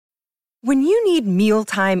When you need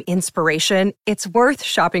mealtime inspiration, it's worth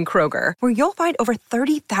shopping Kroger, where you'll find over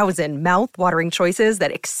 30,000 mouth-watering choices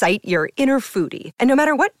that excite your inner foodie. And no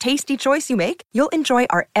matter what tasty choice you make, you'll enjoy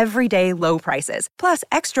our everyday low prices, plus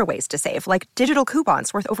extra ways to save, like digital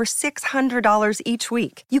coupons worth over $600 each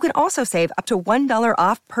week. You can also save up to $1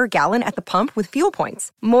 off per gallon at the pump with fuel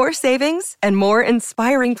points. More savings and more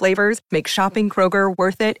inspiring flavors make shopping Kroger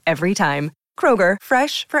worth it every time. Kroger,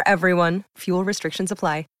 fresh for everyone. Fuel restrictions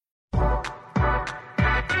apply.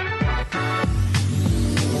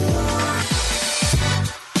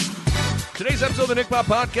 Today's episode of the Nick Pop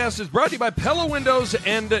Podcast is brought to you by Pella Windows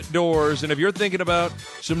and Doors. And if you're thinking about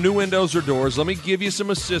some new windows or doors, let me give you some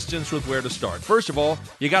assistance with where to start. First of all,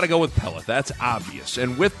 you got to go with Pella. That's obvious.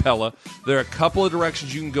 And with Pella, there are a couple of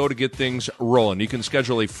directions you can go to get things rolling. You can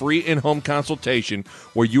schedule a free in-home consultation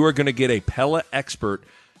where you are going to get a Pella expert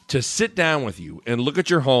to sit down with you and look at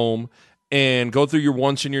your home and go through your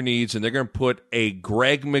wants and your needs, and they're going to put a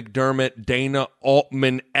Greg McDermott, Dana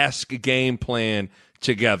Altman-esque game plan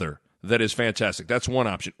together. That is fantastic. That's one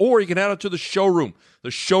option. Or you can head out to the showroom. The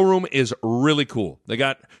showroom is really cool. They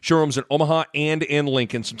got showrooms in Omaha and in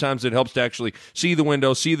Lincoln. Sometimes it helps to actually see the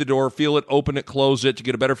window, see the door, feel it, open it, close it, to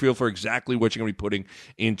get a better feel for exactly what you're going to be putting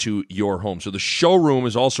into your home. So the showroom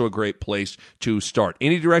is also a great place to start.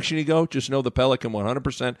 Any direction you go, just know the Pella can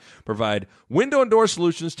 100% provide window and door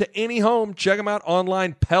solutions to any home. Check them out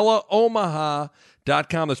online, PellaOmaha.com.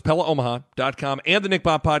 That's PellaOmaha.com. And the Nick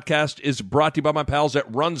Pop Podcast is brought to you by my pals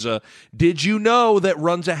at Runza. Did you know that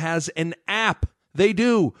Runza has an app? They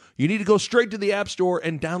do. You need to go straight to the App Store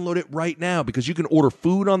and download it right now, because you can order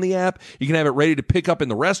food on the app. You can have it ready to pick up in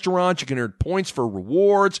the restaurant. You can earn points for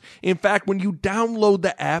rewards. In fact, when you download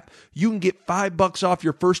the app, you can get $5 off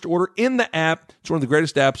your first order in the app. It's one of the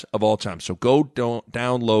greatest apps of all time. So go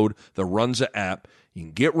download the Runza app. You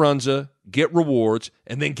can get Runza, get rewards,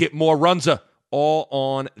 and then get more Runza, all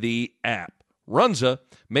on the app. Runza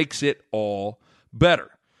makes it all better.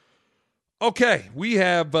 Okay, we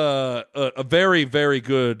have a very, very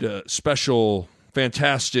good, special,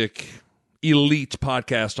 fantastic, elite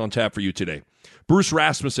podcast on tap for you today. Bruce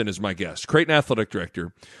Rasmussen is my guest, Creighton Athletic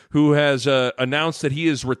Director, who has announced that he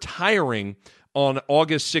is retiring on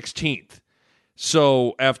August 16th.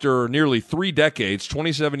 So after nearly 3 decades,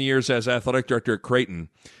 27 years as Athletic Director at Creighton,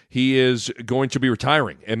 he is going to be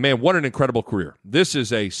retiring. And man, what an incredible career. This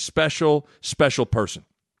is a special, special person,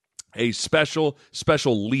 a special,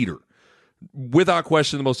 special leader. Without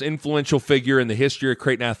question, the most influential figure in the history of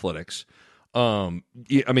Creighton Athletics. I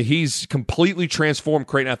mean, he's completely transformed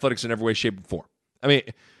Creighton Athletics in every way, shape, and form. I mean,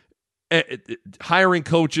 hiring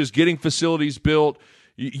coaches, getting facilities built,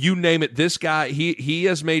 you name it. This guy, he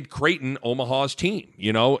has made Creighton Omaha's team,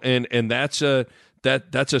 you know, and that's a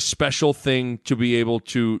special thing to be able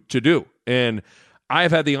to do. And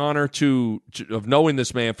I've had the honor of knowing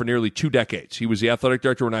this man for nearly 2 decades. He was the athletic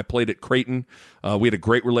director when I played at Creighton. We had a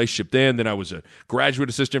great relationship then. Then I was a graduate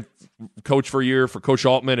assistant coach for a year for Coach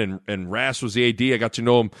Altman, and Rass was the AD. I got to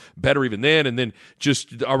know him better even then. And then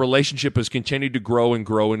just our relationship has continued to grow and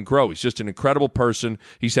grow and grow. He's just an incredible person.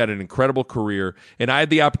 He's had an incredible career. And I had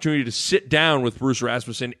the opportunity to sit down with Bruce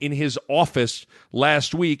Rasmussen in his office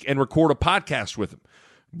last week and record a podcast with him.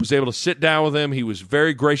 Was able to sit down with him. He was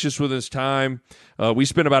very gracious with his time. We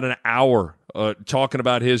spent about an hour talking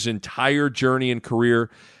about his entire journey and career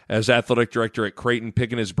as athletic director at Creighton,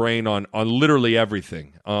 picking his brain on literally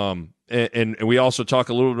everything. And we also talk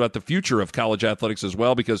a little bit about the future of college athletics as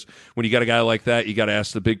well, because when you got a guy like that, you got to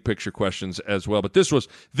ask the big picture questions as well. But this was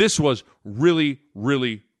really,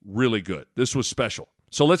 really, really good. This was special.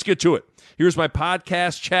 So let's get to it. Here's my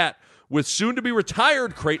podcast chat with soon-to-be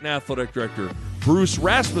retired Creighton Athletic Director Bruce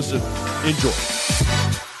Rasmussen. Enjoy.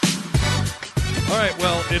 All right,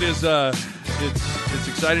 well, it's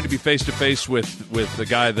exciting to be face-to-face with the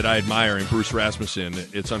guy that I admire in Bruce Rasmussen.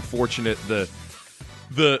 It's unfortunate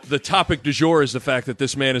the topic du jour is the fact that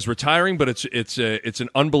this man is retiring, but it's an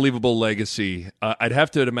unbelievable legacy. I'd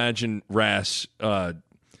have to imagine, Ras,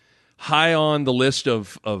 high on the list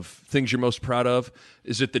of things you're most proud of.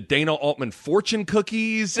 Is it the Dana Altman fortune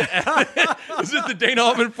cookies? Is it the Dana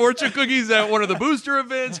Altman fortune cookies at one of the booster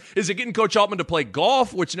events? Is it getting Coach Altman to play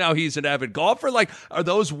golf, which now he's an avid golfer? Like, are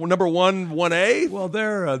those number 1A? Well,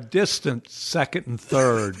 they're a distant second and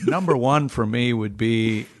third. Number 1 for me would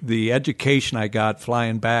be the education I got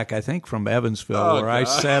flying back, I think, from Evansville, where I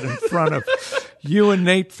sat in front of you and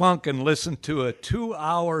Nate Funk and listened to a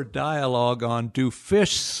 2-hour dialogue on, do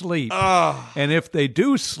fish sleep? And if they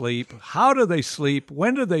do sleep, how do they sleep?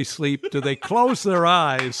 When do they sleep? Do they close their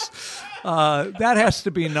eyes? That has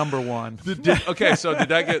to be number one. Okay, so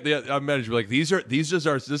did I get? I imagine like this is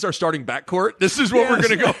our starting backcourt. This is what we're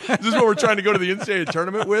going to go. This is what we're trying to go to the NCAA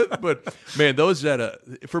tournament with. But man, those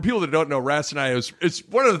for people that don't know, Ras and I, it's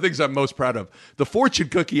one of the things I'm most proud of. The fortune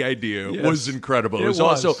cookie idea was incredible. It was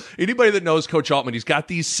also anybody that knows Coach Altman. He's got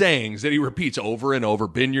these sayings that he repeats over and over: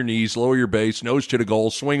 bend your knees, lower your base, nose to the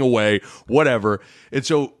goal, swing away, whatever. And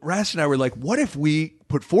so Ras and I were like, what if we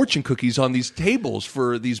put fortune cookies on these tables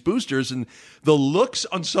for these boosters, and the looks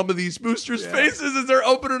on some of these boosters' faces as they're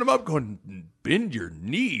opening them up going, bend your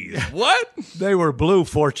knees. What? They were blue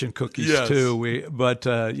fortune cookies too. We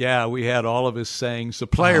had all of his sayings. The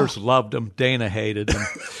players loved them. Dana hated them.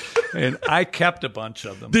 And I kept a bunch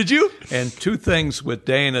of them. Did you? And two things with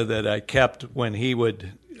Dana that I kept when he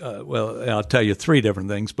would, I'll tell you three different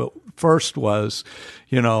things. But first was,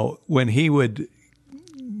 when he would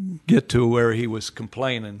get to where he was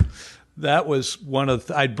complaining, that was one of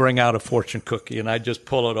I'd bring out a fortune cookie and I'd just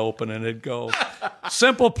pull it open and it'd go,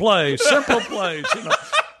 simple plays.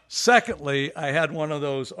 Secondly, I had one of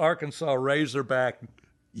those Arkansas Razorback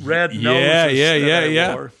red noses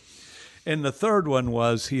I wore. And the third one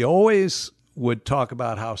was he always would talk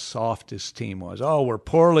about how soft his team was. Oh, we're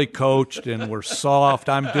poorly coached and we're soft.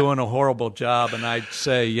 I'm doing a horrible job. And I'd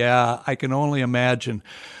say, yeah, I can only imagine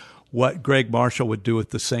what Greg Marshall would do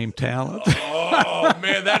with the same talent. Oh,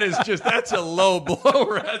 man, that's a low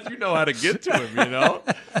blow. You know how to get to him,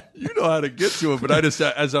 You know how to get to him. But I just,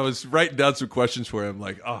 as I was writing down some questions for him,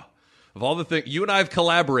 like, of all the things, you and I have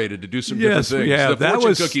collaborated to do some different things. Yeah, the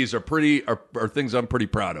fortune cookies are things I'm pretty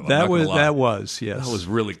proud of. That was, That was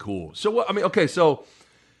really cool. So, so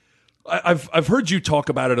I've heard you talk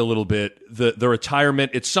about it a little bit, the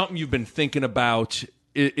retirement. It's something you've been thinking about.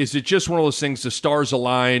 Is it just one of those things, the stars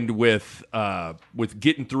aligned with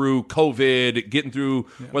getting through COVID, getting through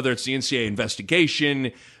whether it's the NCAA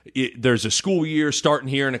investigation, there's a school year starting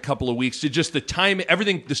here in a couple of weeks. Did just the time,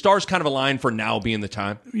 everything, the stars kind of aligned for now being the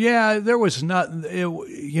time? Yeah, there was not,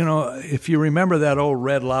 if you remember that old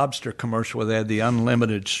Red Lobster commercial where they had the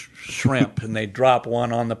unlimited shrimp and they drop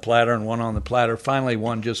one on the platter and one on the platter. Finally,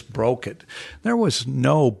 one just broke it. There was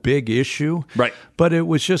no big issue. Right. But it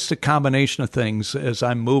was just a combination of things. As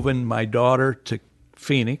I'm moving my daughter to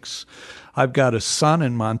Phoenix, I've got a son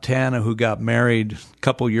in Montana who got married a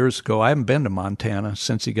couple years ago. I haven't been to Montana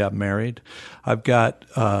since he got married. I've got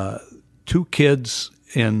two kids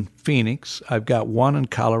in Phoenix. I've got one in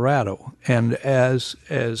Colorado. And as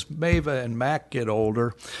Mava and Mac get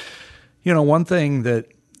older, one thing that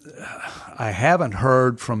I haven't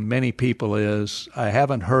heard from many people is I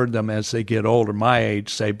haven't heard them as they get older, my age,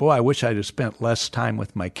 say, boy, I wish I'd have spent less time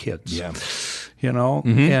with my kids. Yeah.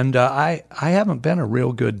 And I haven't been a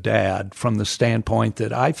real good dad from the standpoint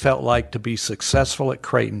that I felt like to be successful at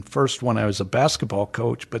Creighton, first when I was a basketball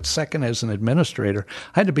coach, but second as an administrator,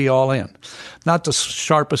 I had to be all in. Not the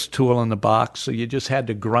sharpest tool in the box, so you just had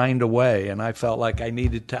to grind away, and I felt like I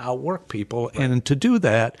needed to outwork people. Right. And to do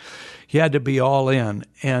that, you had to be all in.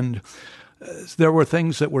 And there were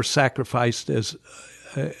things that were sacrificed as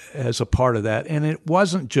a part of that. And it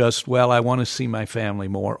wasn't just, I want to see my family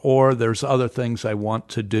more, or there's other things I want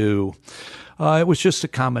to do. It was just a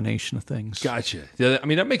combination of things. Gotcha. Yeah,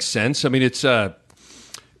 that makes sense. It's a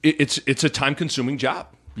time-consuming job.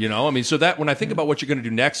 So that when I think about what you're going to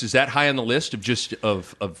do next, is that high on the list of just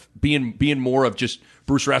of being more of just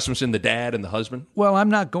Bruce Rasmussen, the dad and the husband? Well, I'm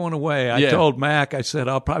not going away. I told Mac, I said,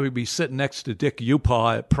 I'll probably be sitting next to Dick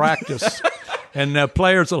Upaw at practice. And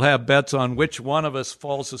players will have bets on which one of us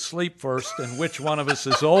falls asleep first and which one of us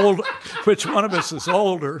is old, which one of us is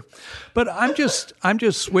older. But I'm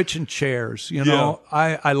just switching chairs.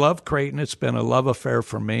 I love Creighton. It's been a love affair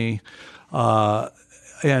for me.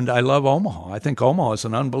 And I love Omaha. I think Omaha is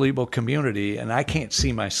an unbelievable community, and I can't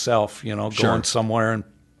see myself, going somewhere and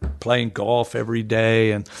playing golf every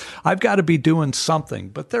day. And I've got to be doing something.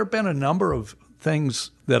 But there have been a number of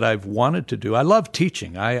things that I've wanted to do. I love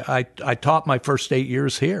teaching. I taught my first 8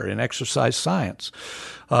 years here in exercise science.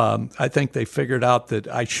 I think they figured out that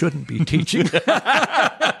I shouldn't be teaching.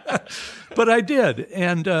 But I did,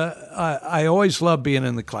 and I always loved being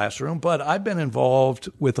in the classroom, but I've been involved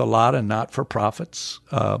with a lot of not-for-profits.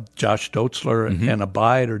 Josh Dotzler and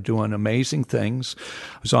Abide are doing amazing things.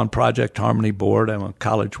 I was on Project Harmony board. I'm on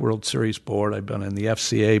College World Series board. I've been in the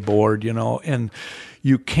FCA board, and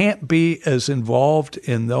you can't be as involved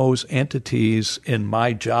in those entities in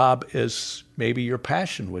my job as maybe your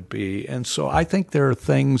passion would be. And so I think there are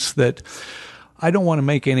things that I don't want to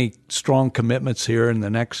make any strong commitments here in the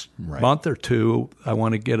next month or two. I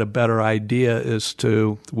want to get a better idea as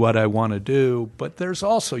to what I want to do. But there's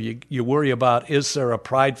also, you worry about, is there a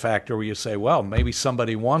pride factor where you say, well, maybe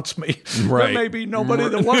somebody wants me. There may be nobody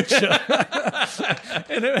that wants you.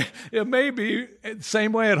 And it may be the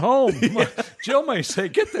same way at home. Jill may say,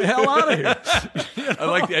 get the hell out of here. I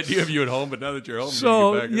like the idea of you at home, but now that you're home,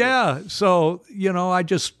 so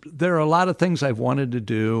there are a lot of things I've wanted to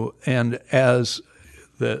do, and as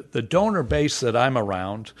the donor base that I'm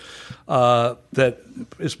around, that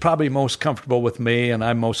is probably most comfortable with me, and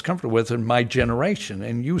I'm most comfortable with in my generation,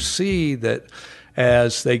 and you see that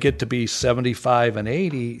as they get to be 75 and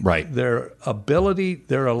 80, their ability,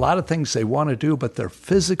 there are a lot of things they want to do, but their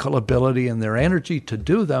physical ability and their energy to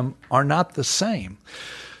do them are not the same.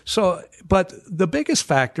 So, but the biggest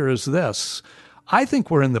factor is this. I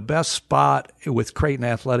think we're in the best spot with Creighton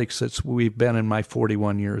Athletics that we've been in my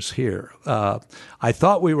 41 years here. I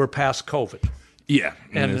thought we were past COVID. Yeah.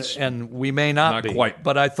 And we may not be. Quite.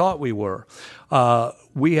 But I thought we were.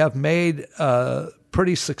 We have made a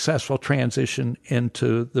pretty successful transition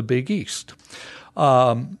into the Big East.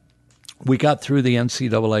 We got through the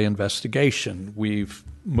NCAA investigation. We've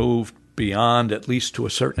moved beyond, at least to a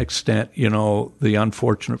certain extent, the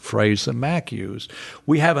unfortunate phrase that Mac used.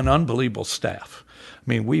 We have an unbelievable staff. I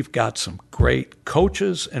mean, we've got some great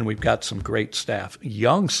coaches and we've got some great staff,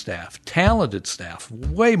 young staff, talented staff,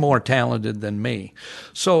 way more talented than me.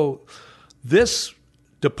 So this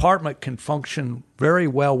department can function very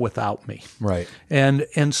well without me. Right. And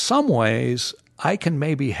in some ways, I can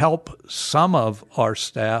maybe help some of our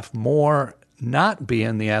staff more not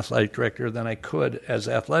being the athletic director than I could as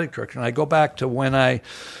athletic director. And I go back to when I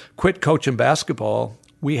quit coaching basketball,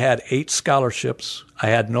 we had 8 scholarships. I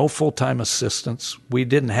had no full-time assistants. We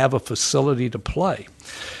didn't have a facility to play.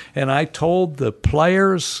 And I told the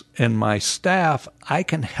players and my staff, I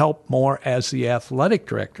can help more as the athletic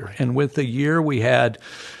director. And with the year, we had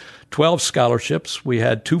 12 scholarships. We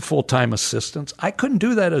had 2 full-time assistants. I couldn't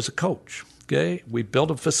do that as a coach. Okay? We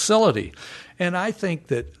built a facility. And I think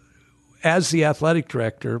that as the athletic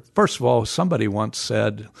director, first of all, somebody once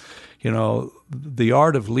said, the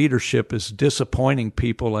art of leadership is disappointing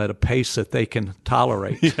people at a pace that they can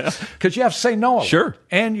tolerate. Because you have to say no. Sure.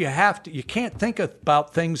 And you can't think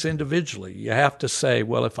about things individually. You have to say,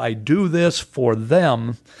 well, if I do this for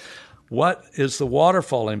them, what is the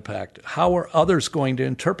waterfall impact? How are others going to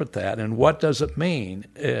interpret that? And what does it mean?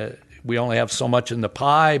 We only have so much in the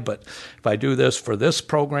pie, but if I do this for this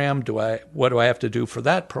program, what do I have to do for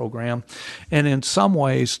that program? And in some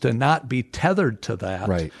ways, to not be tethered to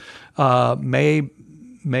that may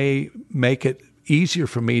make it easier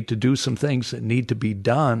for me to do some things that need to be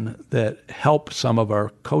done that help some of our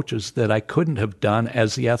coaches that I couldn't have done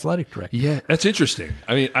as the athletic director. Yeah, that's interesting.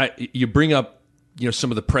 I mean, you bring up some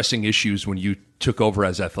of the pressing issues when you took over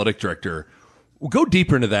as athletic director. We'll go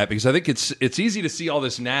deeper into that because I think it's easy to see all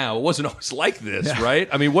this now. It wasn't always like this, right?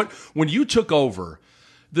 I mean, when you took over,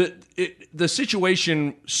 the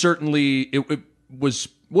situation certainly it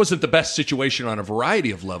wasn't the best situation on a variety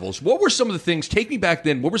of levels. What were some of the things? Take me back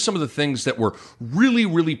then. What were some of the things that were really,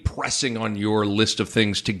 really pressing on your list of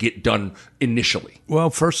things to get done initially? Well,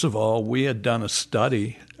 first of all, we had done a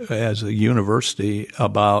study as a university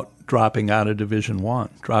about dropping out of Division I,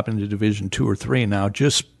 dropping to Division II or III. Now,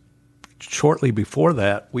 just shortly before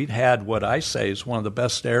that, we'd had what I say is one of the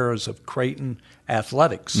best eras of Creighton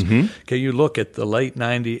athletics. Okay, you look at the late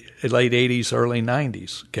 80s, early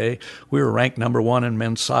 90s. Okay, we were ranked number 1 in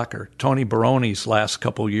men's soccer. Tony Baroni's last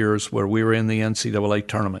couple years, where we were in the NCAA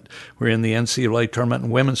tournament. We were in the NCAA tournament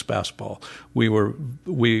in women's basketball.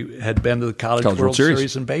 We had been to the College World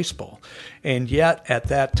Series in baseball, and yet at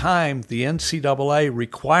that time, the NCAA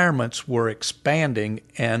requirements were expanding,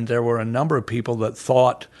 and there were a number of people that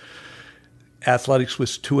thought athletics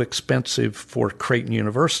was too expensive for Creighton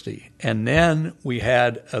University. And then we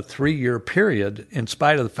had a 3-year period, in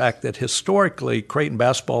spite of the fact that historically Creighton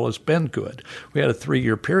basketball has been good. We had a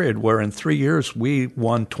 3-year period where in 3 years we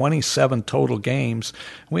won 27 total games.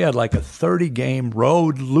 We had like a 30-game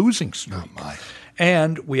road losing streak. Oh my.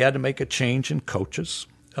 And we had to make a change in coaches.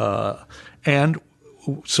 And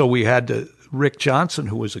so we had to, Rick Johnson,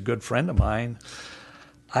 who was a good friend of mine,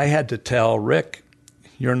 I had to tell Rick,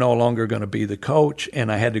 you're no longer going to be the coach,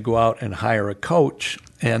 and I had to go out and hire a coach.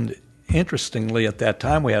 And interestingly, at that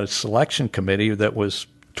time, we had a selection committee that was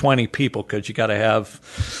 20 people because you got to have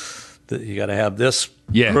this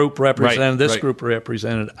group represented, this group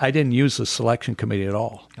represented. I didn't use the selection committee at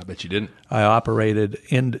all. I bet you didn't. I operated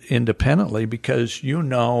independently because you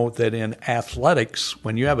know that in athletics,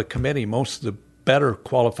 when you have a committee, most of the better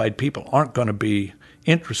qualified people aren't going to be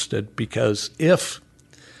interested because if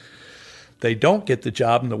they don't get the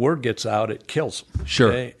job and the word gets out, it kills them. Sure.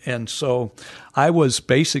 Okay? And so I was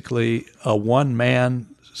basically a one-man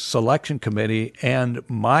selection committee, and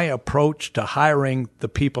my approach to hiring the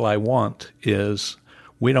people I want is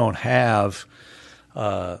we don't have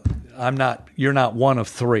you're not one of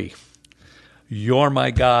three. You're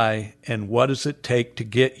my guy, and what does it take to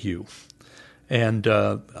get you? And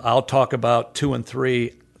I'll talk about 2 and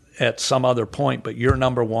 3 at some other point, but you're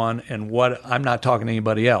number one, and I'm not talking to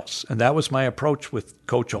anybody else. And that was my approach with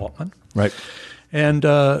Coach Altman. Right. And,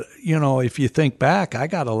 if you think back, I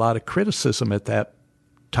got a lot of criticism at that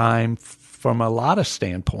time from a lot of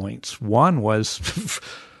standpoints. One was,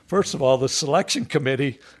 first of all, the selection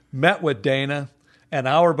committee met with Dana an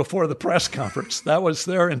hour before the press conference. That was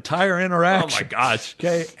their entire interaction. Oh, my gosh.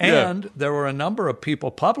 Okay, and there were a number of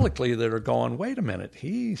people publicly that are going, wait a minute,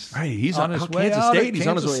 he's on his way Kansas out. State. He's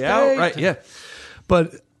on his way out. Right, yeah.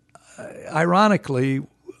 But ironically,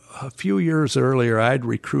 a few years earlier, I'd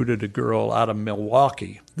recruited a girl out of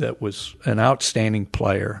Milwaukee that was an outstanding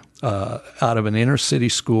player out of an inner city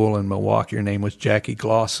school in Milwaukee. Her name was Jackie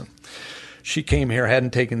Glosson. She came here,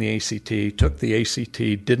 hadn't taken the ACT, took the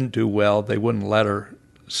ACT, didn't do well. They wouldn't let her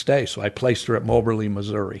stay, so I placed her at Moberly,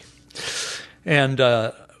 Missouri. And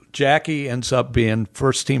Jackie ends up being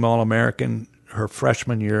first-team All-American her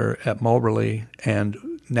freshman year at Moberly and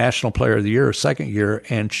National Player of the Year her second year,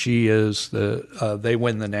 and she is they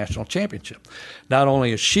win the national championship. Not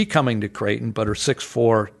only is she coming to Creighton, but her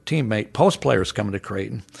 6'4" teammate, post players, coming to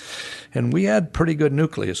Creighton. And we had pretty good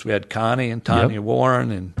nucleus. We had Connie and Tanya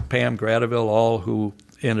Warren and Pam Gradeville, all who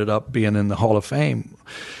ended up being in the Hall of Fame.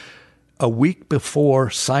 A week before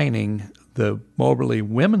signing, the Moberly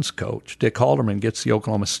women's coach, Dick Halderman, gets the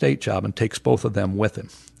Oklahoma State job and takes both of them with him.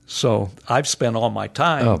 So I've spent all my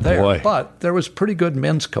time there. Boy. But there was pretty good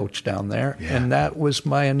men's coach down there, and that was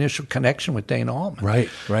my initial connection with Dana Altman.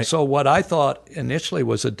 Right. So what I thought initially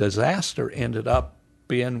was a disaster ended up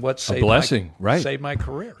being what saved a blessing, saved my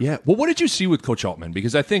career. Yeah. Well, what did you see with Coach Altman?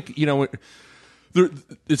 Because I think,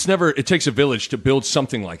 it takes a village to build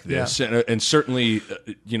something like this. Yeah. And certainly,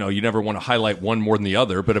 you never want to highlight one more than the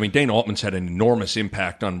other. But, I mean, Dana Altman's had an enormous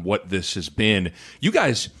impact on what this has been. You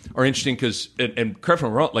guys are interesting because, and correct me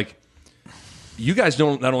if I'm wrong, like, you guys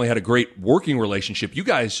not only had a great working relationship, you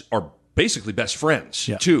guys are basically best friends,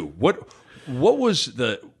 too. What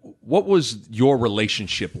was your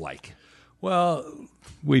relationship like? Well,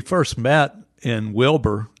 we first met in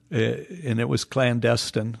Wilbur, and it was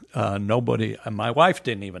clandestine. Nobody, my wife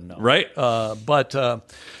didn't even know. Right. But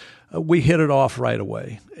we hit it off right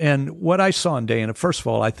away. And what I saw in Dana, first of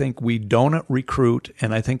all, I think we donut recruit,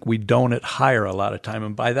 and I think we donut hire a lot of time.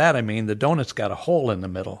 And by that I mean the donut's got a hole in the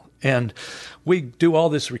middle. And we do all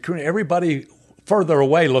this recruiting. Everybody further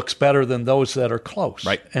away looks better than those that are close.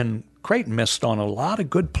 Right. And Creighton missed on a lot of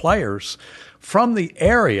good players from the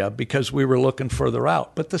area because we were looking further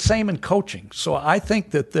out, but the same in coaching. So I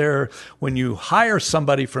think that when you hire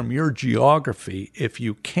somebody from your geography, if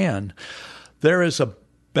you can, there is a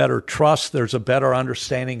better trust, there's a better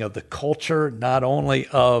understanding of the culture, not only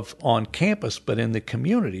of on campus, but in the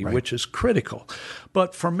community, which is critical.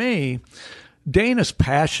 But for me, Dana's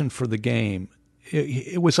passion for the game,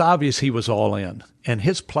 it was obvious he was all in, and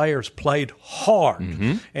his players played hard.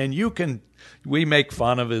 Mm-hmm. And we make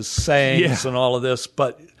fun of his sayings and all of this,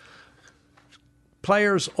 but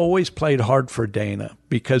players always played hard for Dana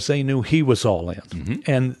because they knew he was all in.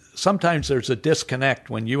 Mm-hmm. And sometimes there's a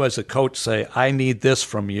disconnect when you as a coach say, I need this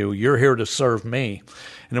from you. You're here to serve me.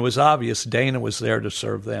 And it was obvious Dana was there to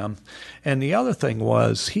serve them. And the other thing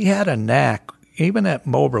was he had a knack, even at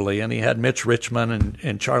Moberly, and he had Mitch Richmond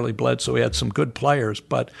and Charlie Bledsoe. He had some good players,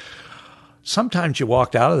 but sometimes you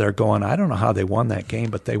walked out of there going, I don't know how they won that game,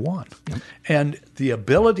 but they won. Yep. And the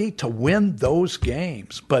ability to win those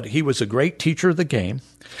games. But he was a great teacher of the game.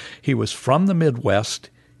 He was from the Midwest.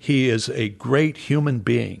 He is a great human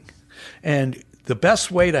being. And the best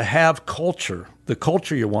way to have culture, the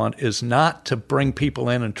culture you want, is not to bring people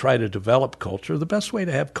in and try to develop culture. The best way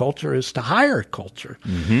to have culture is to hire culture.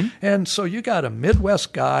 Mm-hmm. And so you got a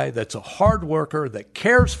Midwest guy that's a hard worker, that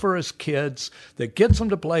cares for his kids, that gets them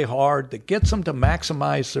to play hard, that gets them to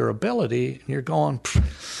maximize their ability. And you're going,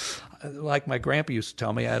 like my grandpa used to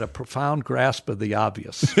tell me, I had a profound grasp of the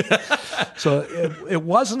obvious. So it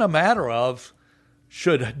wasn't a matter of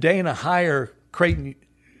should Dana hire Creighton,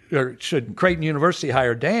 or should Creighton University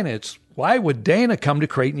hire Dana? It's why would Dana come to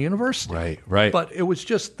Creighton University? Right. But it was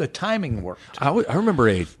just the timing worked. I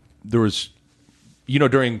remember there was,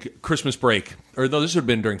 during Christmas break, or no, this would have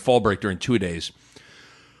been during fall break, during 2-a-days,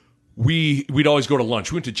 we'd always go to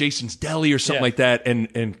lunch. We went to Jason's Deli or something like that,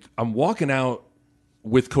 and I'm walking out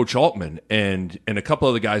with Coach Altman and a couple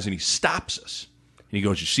other guys, and he stops us. And he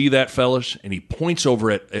goes, "You see that, fellas?" And he points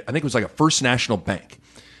over at, I think it was like a First National Bank.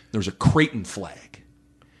 There was a Creighton flag.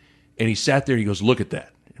 And he sat there and he goes, "Look at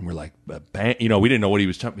that." And we're like, we didn't know what he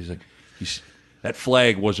was talking about. He's like, that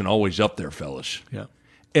flag wasn't always up there, fellas. Yeah.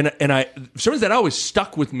 And for some reason that always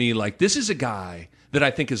stuck with me. Like, this is a guy that I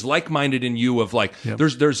think is like-minded in you of like,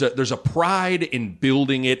 there's a pride in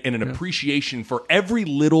building it and an appreciation for every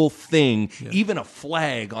little thing, even a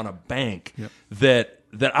flag on a bank that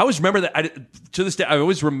I always remember that. To this day, I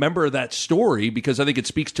always remember that story because I think it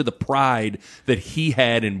speaks to the pride that he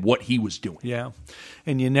had in what he was doing. Yeah.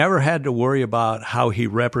 And you never had to worry about how he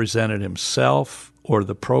represented himself or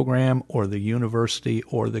the program or the university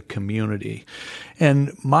or the community.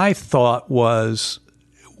 And my thought was,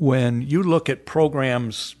 when you look at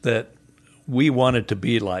programs that we wanted to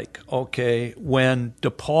be like, okay, when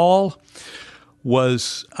DePaul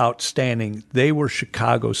was outstanding, they were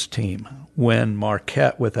Chicago's team. When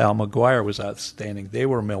Marquette with Al McGuire was outstanding, they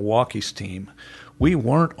were Milwaukee's team. We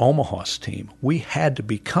weren't Omaha's team. We had to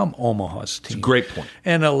become Omaha's team. It's a great point.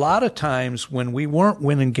 And a lot of times when we weren't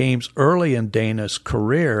winning games early in Dana's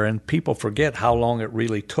career, and people forget how long it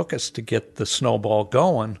really took us to get the snowball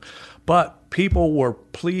going, but people were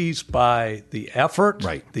pleased by the effort,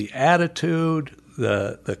 the attitude,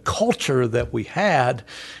 the culture that we had,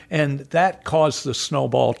 and that caused the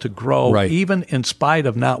snowball to grow, even in spite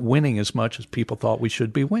of not winning as much as people thought we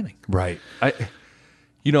should be winning. Right.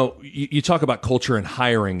 You talk about culture and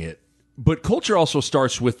hiring it, but culture also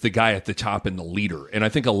starts with the guy at the top and the leader. And I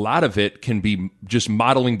think a lot of it can be just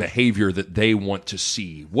modeling behavior that they want to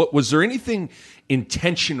see. Was there anything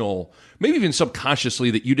intentional, maybe even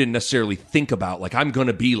subconsciously, that you didn't necessarily think about, like, I'm going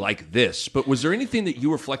to be like this? But was there anything that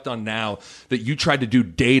you reflect on now that you tried to do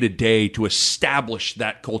day to day to establish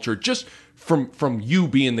that culture, just from you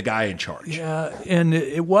being the guy in charge? Yeah, and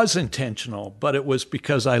it was intentional, but it was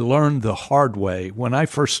because I learned the hard way. When I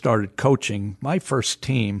first started coaching, my first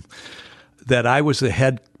team that I was the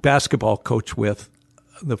head basketball coach with,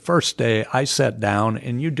 the first day I sat down,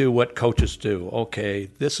 and you do what coaches do. Okay,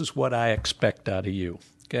 this is what I expect out of you.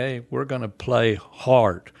 Okay, we're going to play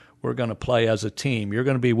hard. We're going to play as a team. You're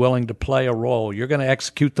going to be willing to play a role. You're going to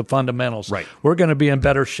execute the fundamentals. Right. We're going to be in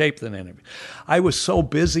better shape than anybody. I was so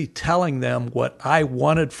busy telling them what I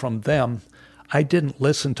wanted from them, I didn't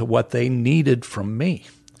listen to what they needed from me.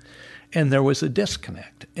 And there was a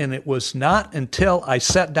disconnect. And it was not until I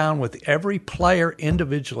sat down with every player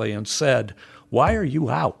individually and said, "Why are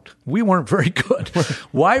you out? We weren't very good.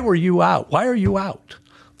 Why were you out? Why are you out?"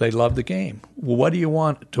 They love the game. Well, what do you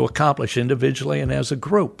want to accomplish individually and as a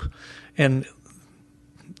group? And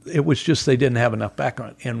it was just they didn't have enough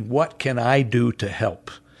background. And what can I do to help?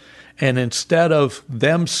 And instead of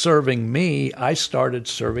them serving me, I started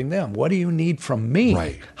serving them. What do you need from me?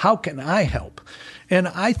 Right. How can I help? And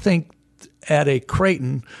I think at a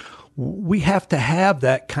Creighton, we have to have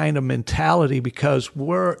that kind of mentality because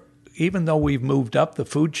even though we've moved up the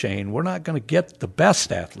food chain, we're not going to get the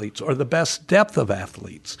best athletes or the best depth of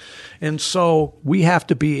athletes. And so we have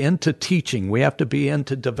to be into teaching. We have to be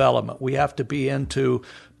into development. We have to be into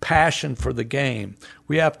passion for the game.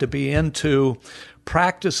 We have to be into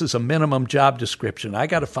practice as a minimum job description. I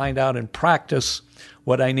got to find out in practice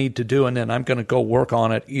what I need to do, and then I'm going to go work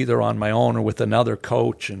on it either on my own or with another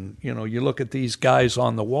coach. And, you look at these guys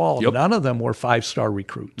on the wall, none of them were 5-star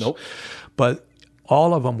recruits. Nope. But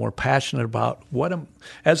all of them were passionate about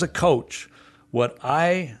as a coach, what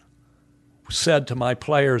I said to my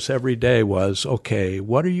players every day was, okay,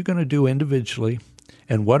 what are you going to do individually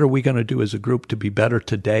and what are we going to do as a group to be better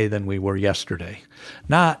today than we were yesterday?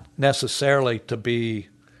 Not necessarily to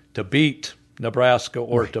beat Nebraska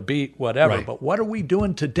or to beat whatever, but what are we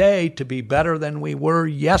doing today to be better than we were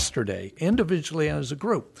yesterday, individually and as a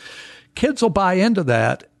group? Kids will buy into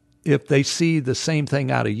that if they see the same thing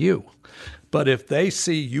out of you. But if they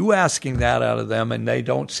see you asking that out of them and they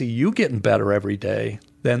don't see you getting better every day,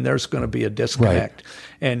 then there's going to be a disconnect. Right.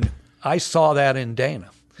 And I saw that in Dana.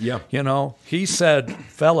 Yeah. He said,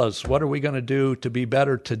 "Fellas, what are we going to do to be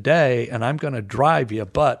better today? And I'm going to drive you,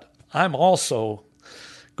 but I'm also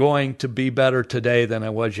going to be better today than I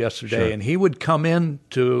was yesterday." Sure. And he would come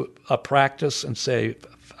into a practice and say,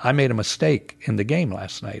 "I made a mistake in the game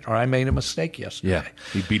last night," or "I made a mistake yesterday." Yeah,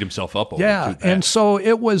 he beat himself up over it. Yeah, and so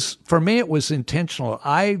for me, it was intentional.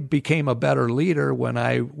 I became a better leader when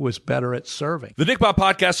I was better at serving. The Nick Bob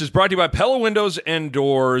Podcast is brought to you by Pella Windows and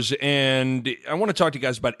Doors, and I want to talk to you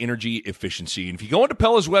guys about energy efficiency. And if you go into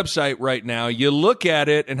Pella's website right now, you look at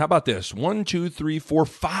it, and how about this? 1, 2, 3, 4,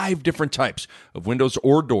 5 different types of windows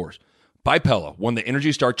or doors. by Pella won the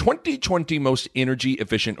Energy Star 2020 Most Energy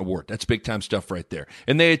Efficient Award. That's big time stuff right there.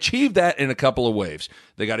 And they achieved that in a couple of ways.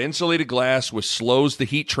 They got insulated glass, which slows the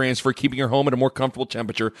heat transfer, keeping your home at a more comfortable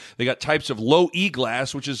temperature. They got types of low E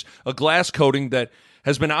glass, which is a glass coating that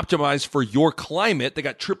has been optimized for your climate. They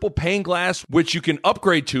got triple pane glass, which you can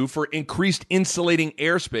upgrade to for increased insulating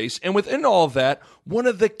airspace. And within all of that, one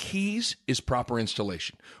of the keys is proper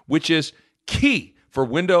installation, which is key for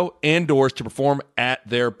window and doors to perform at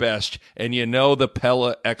their best. And you know the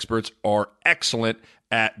Pella experts are excellent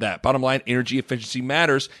at that. Bottom line, energy efficiency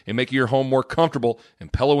matters in making your home more comfortable,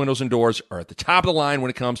 and Pella windows and doors are at the top of the line when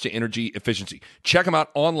it comes to energy efficiency. Check them out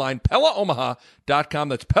online, PellaOmaha.com.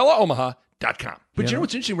 That's PellaOmaha.com. But you know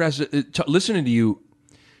what's interesting, Raz, listening to you,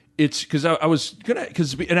 it's because I was going to,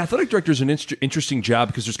 because an athletic director is an interesting job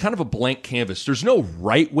because there's kind of a blank canvas. There's no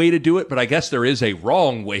right way to do it, but I guess there is a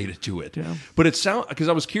wrong way to do it. Yeah. But it sounds, because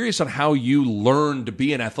I was curious on how you learned to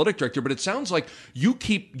be an athletic director, but it sounds like you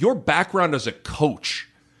keep your background as a coach.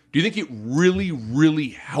 Do you think it really, really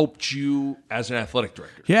helped you as an athletic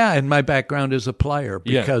director? Yeah, and my background is a player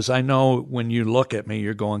because I know when you look at me,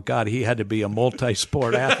 you're going, God, he had to be a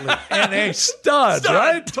multi-sport athlete and a stud,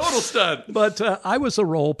 right? Total stud. But I was a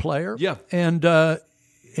role player. Yeah. And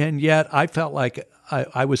yet I felt like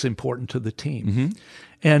I was important to the team. Mm-hmm.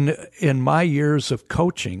 And in my years of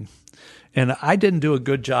coaching, and I didn't do a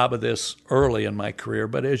good job of this early in my career,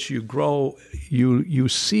 but as you grow, you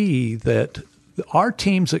see that our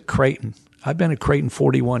teams at Creighton, I've been at Creighton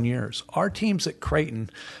 41 years, our teams at Creighton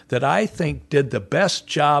that I think did the best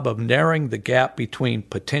job of narrowing the gap between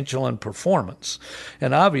potential and performance.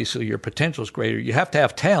 And obviously your potential is greater. You have to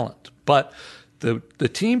have talent. But the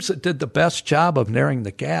teams that did the best job of narrowing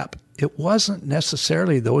the gap, it wasn't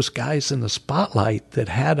necessarily those guys in the spotlight that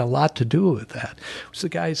had a lot to do with that. It was the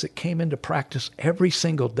guys that came into practice every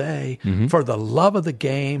single day for the love of the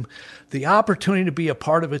game, the opportunity to be a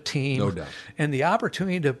part of a team, no doubt, and the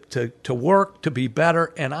opportunity to work, to be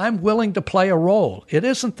better, and I'm willing to play a role. It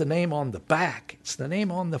isn't the name on the back. It's the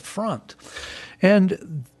name on the front.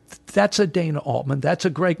 And that's a Dana Altman. That's a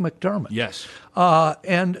Greg McDermott. Yes.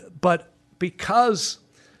 But because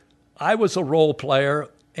I was a role player,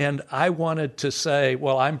 and I wanted to say,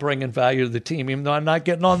 well, I'm bringing value to the team, even though I'm not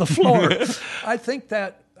getting on the floor. I think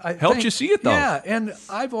that helped you see it, though. Yeah, and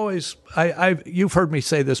I've always, you've heard me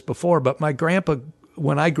say this before, but my grandpa,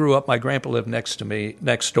 when I grew up, my grandpa lived next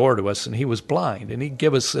door to us, and he was blind. And he'd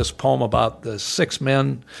give us this poem about the 6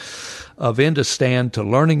 men of Indostan to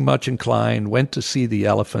learning much inclined, went to see the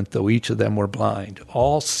elephant, though each of them were blind.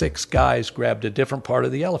 All 6 guys grabbed a different part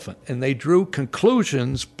of the elephant, and they drew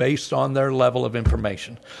conclusions based on their level of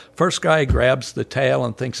information. First guy grabs the tail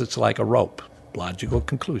and thinks it's like a rope. Logical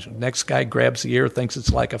conclusion. Next guy grabs the ear, thinks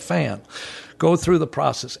it's like a fan. Go through the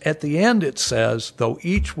process. At the end, it says, though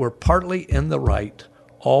each were partly in the right,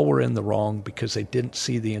 all were in the wrong because they didn't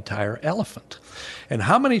see the entire elephant. And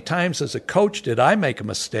how many times as a coach did I make a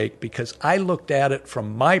mistake because I looked at it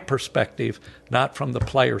from my perspective, not from the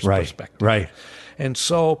player's perspective. Right. And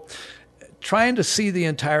so trying to see the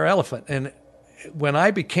entire elephant. And when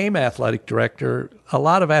I became athletic director, a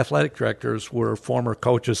lot of athletic directors were former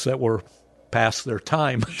coaches that were past their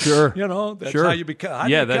time. Sure. That's how you become. How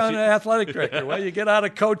do you become an athletic director? Well, you get out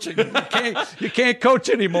of coaching. You can't coach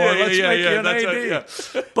anymore. Let's make you an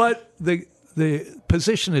AD. But the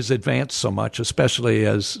position has advanced so much, especially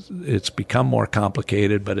as it's become more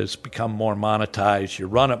complicated, but it's become more monetized. You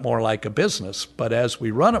run it more like a business. But as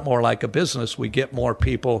we run it more like a business, we get more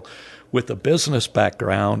people with a business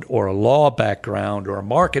background or a law background or a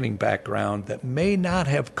marketing background that may not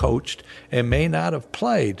have coached and may not have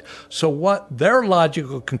played. So what their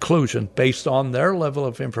logical conclusion based on their level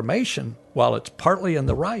of information, while it's partly in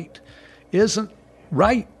the right, isn't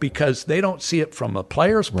right because they don't see it from a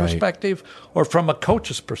player's perspective or from a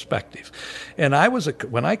coach's perspective. And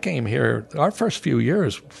when I came here, our first few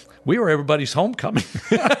years, we were everybody's homecoming.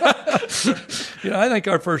 I think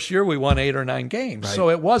our first year we won 8 or 9 games. Right. So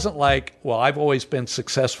it wasn't like, well, I've always been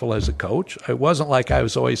successful as a coach. It wasn't like I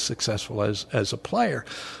was always successful as a player.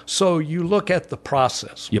 So you look at the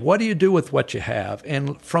process. Yep. What do you do with what you have?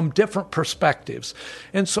 And from different perspectives.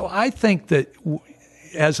 And so I think that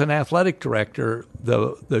as an athletic director,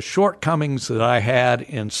 the shortcomings that I had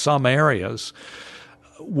in some areas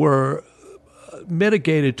were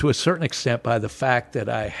mitigated to a certain extent by the fact that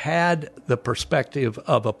I had the perspective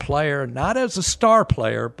of a player, not as a star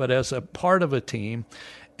player, but as a part of a team,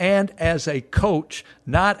 and as a coach,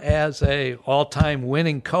 not as a all-time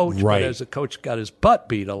winning coach, but as a coach who got his butt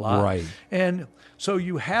beat a lot. Right. And so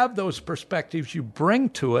you have those perspectives you bring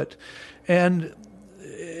to it, and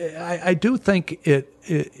I do think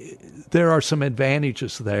there are some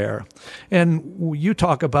advantages there. And you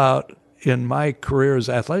talk about, in my career as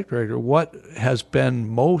athletic director, what has been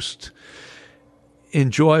most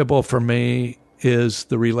enjoyable for me is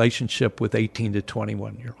the relationship with 18 to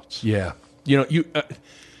 21-year-olds. Yeah.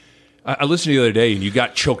 I listened to you the other day, and you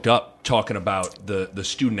got choked up talking about the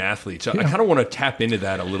student athletes. I kind of want to tap into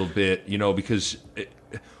that a little bit, because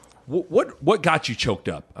what got you choked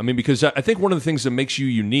up? I mean, because I think one of the things that makes you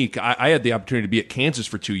unique, I had the opportunity to be at Kansas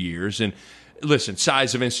for 2 years, and listen,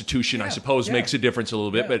 size of institution, I suppose, makes a difference a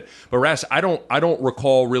little bit. But Ras, I don't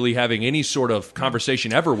recall really having any sort of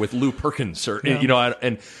conversation ever with Lou Perkins, or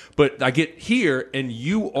but I get here, and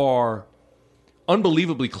you are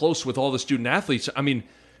unbelievably close with all the student athletes. I mean,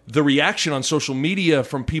 the reaction on social media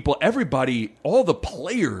from people, everybody, all the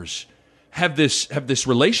players have this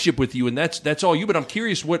relationship with you, and that's all you. But I'm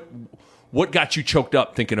curious what got you choked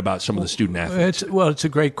up thinking about some of the student athletes? It's a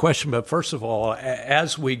great question. But first of all,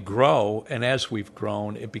 as we grow and as we've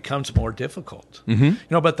grown, it becomes more difficult.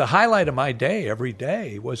 Mm-hmm. But the highlight of my day every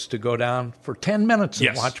day was to go down for 10 minutes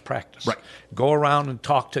and watch practice. Right. Go around and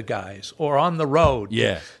talk to guys, or on the road.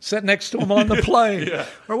 Yeah. Sit next to them on the plane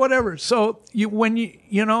or whatever. So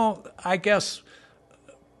I guess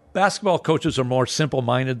basketball coaches are more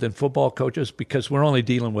simple-minded than football coaches because we're only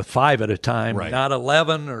dealing with 5 at a time, not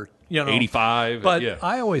 11 or 85. But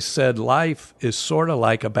I always said life is sort of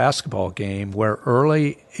like a basketball game where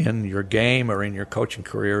early in your game or in your coaching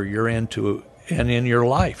career, and in your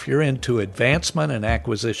life, you're into advancement and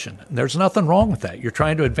acquisition. And there's nothing wrong with that. You're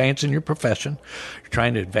trying to advance in your profession. You're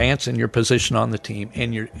trying to advance in your position on the team.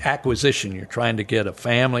 And your acquisition, you're trying to get a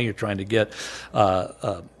family. You're trying to get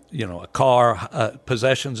a car,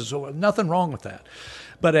 possessions, and so on. Nothing wrong with that.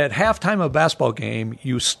 But at halftime of a basketball game,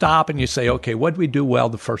 you stop and you say, okay, what did we do well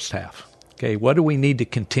the first half? Okay, what do we need to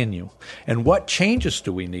continue? And what changes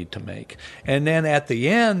do we need to make? And then at the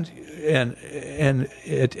end,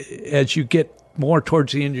 as you get more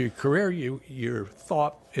towards the end of your career, your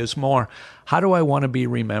thought is more, how do I want to be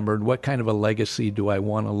remembered? What kind of a legacy do I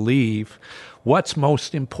want to leave? What's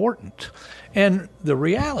most important? And the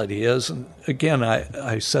reality is, and again,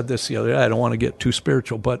 I said this the other day, I don't want to get too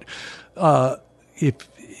spiritual, but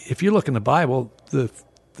if you look in the Bible, the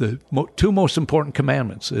two most important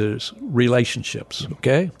commandments is relationships,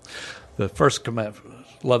 okay? The first commandment,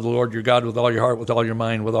 love the Lord your God with all your heart, with all your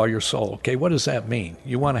mind, with all your soul. Okay, what does that mean?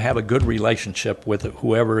 You want to have a good relationship with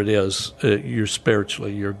whoever it is, you're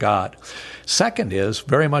spiritually, your God. Second is,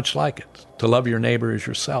 very much like it, to love your neighbor as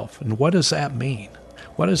yourself. And what does that mean?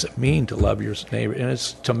 What does it mean to love your neighbor? And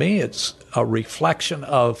to me, it's a reflection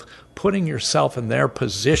of putting yourself in their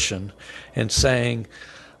position and saying,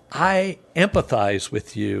 I empathize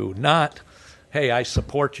with you, not, hey, I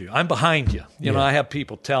support you. I'm behind you. I have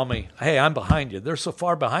people tell me, hey, I'm behind you. They're so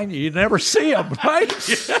far behind you, you never see them,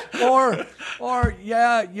 right? Or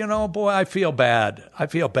boy, I feel bad. I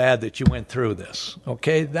feel bad that you went through this.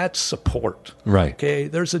 Okay, that's support. Right. Okay,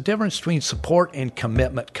 there's a difference between support and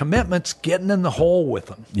commitment. Commitment's getting in the hole with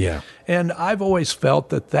them. Yeah. And I've always felt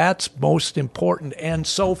that that's most important. And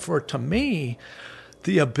so to me,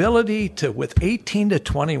 the ability to, with 18 to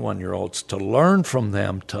 21-year-olds, to learn from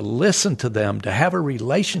them, to listen to them, to have a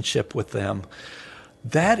relationship with them,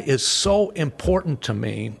 that is so important to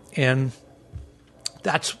me. And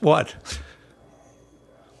that's what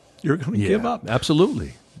you're going to give up.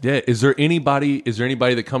 Absolutely. Yeah. Is there anybody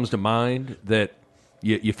that comes to mind that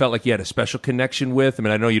you felt like you had a special connection with? I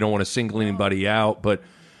mean, I know you don't want to single anybody out, but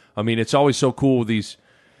I mean, it's always so cool with these.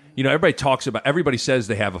 Everybody says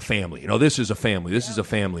they have a family. This is a family. This is a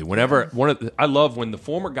family. Whenever I love when the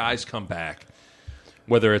former guys come back,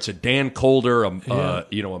 whether it's a Dan Colder,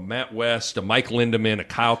 a Matt West, a Mike Lindemann, a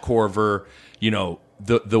Kyle Korver,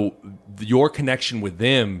 your connection with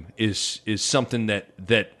them is something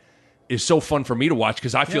that is so fun for me to watch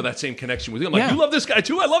because I feel that same connection with you. I'm like, you love this guy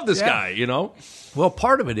too? I love this guy, Well,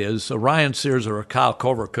 part of it is Ryan Sears or a Kyle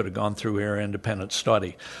Korver could have gone through here independent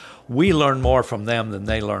study. We learned more from them than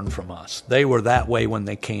they learned from us. They were that way when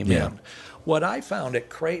they came in. What I found at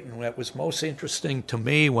Creighton that was most interesting to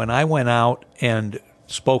me when I went out and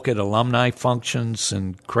spoke at alumni functions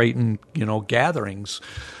and Creighton, gatherings,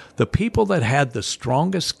 the people that had the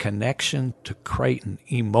strongest connection to Creighton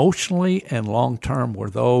emotionally and long-term were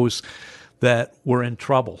those that were in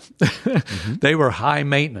trouble. Mm-hmm. They were high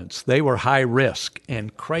maintenance. They were high risk.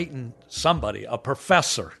 And Creighton, a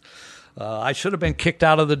professor, I should have been kicked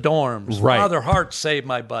out of the dorms. Right. Father Hart saved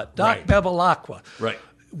my butt. Doc Bevilacqua. Right.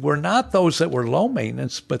 Were not those that were low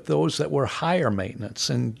maintenance, but those that were higher maintenance.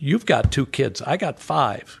 And you've got 2 kids. I got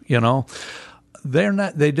 5,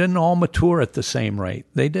 They didn't all mature at the same rate.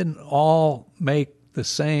 They didn't all make the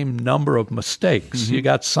same number of mistakes. You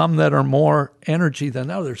got some that are more energy than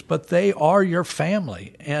others, but they are your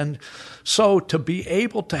family. And so to be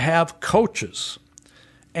able to have coaches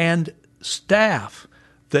and staff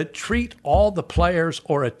that treat all the players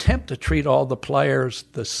or attempt to treat all the players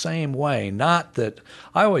the same way. Not that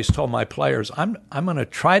I always told my players, I'm going to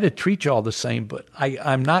try to treat you all the same, but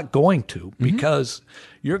I'm not going to, because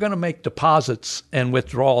you're going to make deposits and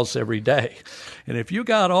withdrawals every day. And if you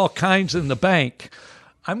got all kinds in the bank,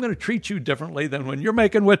 I'm going to treat you differently than when you're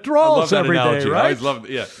making withdrawals every day, right? I always love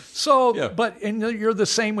it. Yeah. So, and you're the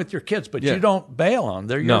same with your kids, but you don't bail on them.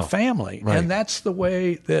 They're your family. Right. And that's the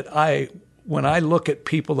way that when I look at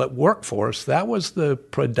people that work for us, that was the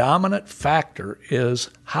predominant factor, is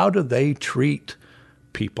how do they treat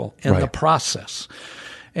people in the process.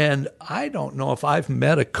 And I don't know if I've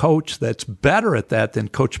met a coach that's better at that than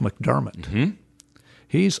Coach McDermott.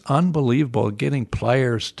 He's unbelievable at getting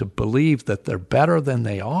players to believe that they're better than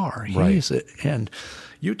they are. And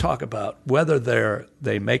you talk about whether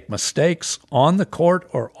they make mistakes on the court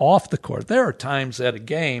or off the court. There are times at a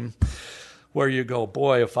game where you go,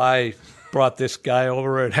 boy, if I brought this guy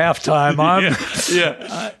over at halftime,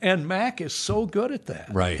 and Mac is so good at that.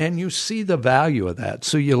 Right. And you see the value of that.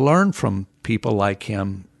 So you learn from people like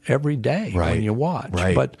him every day when you watch.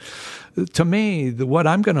 Right. But to me, what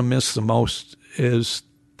I'm going to miss the most is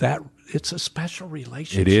that it's a special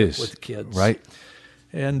relationship with kids. Right.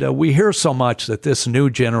 And we hear so much that this new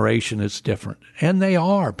generation is different. And they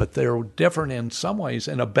are, but they're different in some ways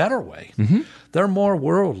in a better way. They're more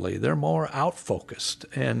worldly. They're more out-focused.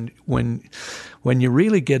 And when you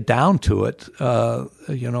really get down to it,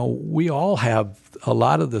 we all have a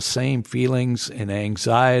lot of the same feelings and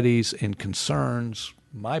anxieties and concerns.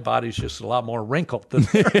 My body's just a lot more wrinkled than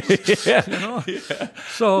theirs.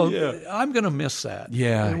 So I'm going to miss that.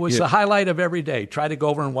 It was the highlight of every day. Try to go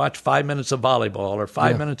over and watch 5 minutes of volleyball or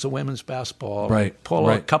 5 minutes of women's basketball. Pull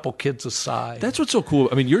a couple kids aside. That's what's so cool.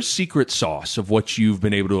 I mean, your secret sauce of what you've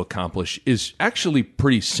been able to accomplish is actually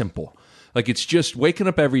pretty simple. Like, it's just waking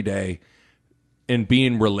up every day and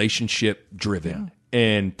being relationship driven.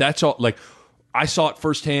 And that's all. Like, I saw it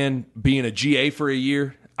firsthand being a GA for a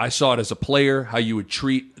year. I saw it as a player, how you would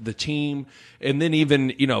treat the team. And then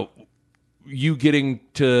even, you getting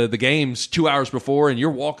to the games 2 hours before and you're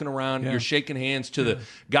walking around, you're shaking hands to the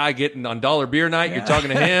guy getting on dollar beer night. You're talking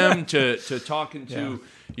to him, to talking to,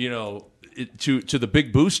 to the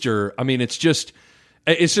big booster. I mean, it's just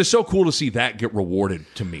so cool to see that get rewarded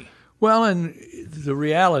to me. Well, and the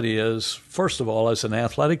reality is, first of all, as an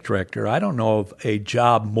athletic director, I don't know of a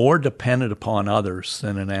job more dependent upon others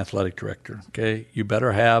than an athletic director. Okay, you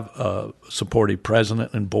better have a supportive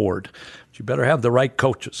president and board. You better have the right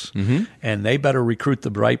coaches, and they better recruit the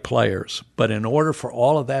right players. But in order for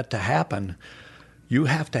all of that to happen, you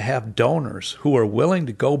have to have donors who are willing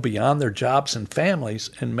to go beyond their jobs and families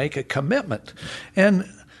and make a commitment.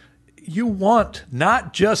 And you want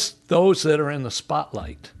not just those that are in the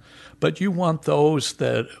spotlight, but you want those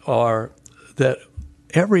that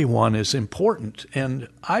everyone is important. And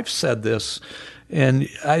I've said this, and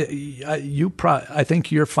I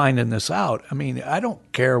think you're finding this out. I mean, I don't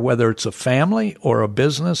care whether it's a family or a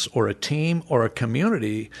business or a team or a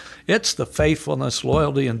community. It's the faithfulness,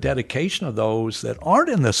 loyalty, and dedication of those that aren't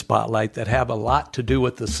in the spotlight that have a lot to do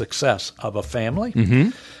with the success of a family.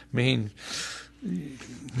 I mean,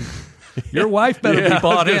 your wife better be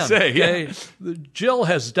bought in. Okay? Jill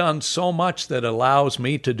has done so much that allows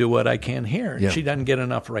me to do what I can here, and she doesn't get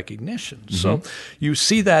enough recognition. So you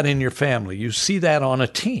see that in your family. You see that on a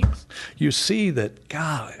team. You see that,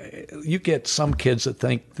 God, you get some kids that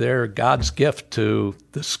think they're God's gift to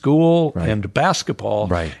the school and to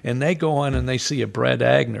basketball, and they go in and they see a Brett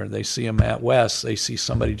Agner, they see a Matt West, they see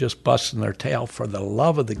somebody just busting their tail for the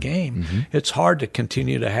love of the game. It's hard to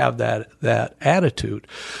continue to have that attitude.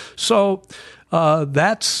 So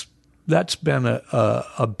that's been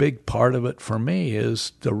a big part of it for me,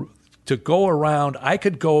 is to go around. I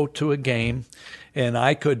could go to a game and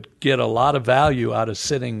I could get a lot of value out of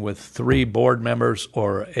sitting with 3 board members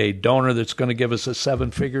or a donor that's going to give us a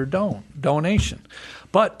 7-figure donation.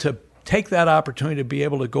 But to take that opportunity to be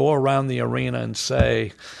able to go around the arena and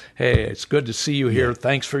say, hey, it's good to see you here.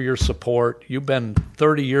 Thanks for your support. You've been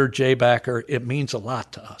 30-year J-backer. It means a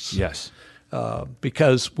lot to us. Yes.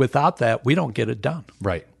 Because without that, we don't get it done.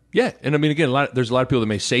 Right. Yeah, and I mean, again, there's a lot of people that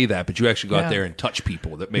may say that, but you actually go out there and touch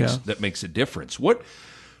people. That makes a difference. What,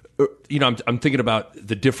 I'm thinking about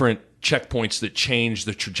the different checkpoints that changed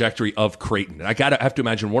the trajectory of Creighton. And I have to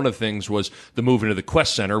imagine one of the things was the move into the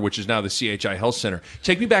Quest Center, which is now the CHI Health Center.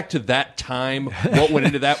 Take me back to that time. What went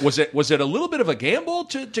into that? Was it a little bit of a gamble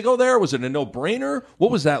to go there? Was it a no-brainer?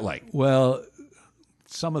 What was that like? Well,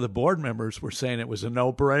 some of the board members were saying it was a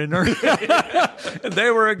no-brainer, and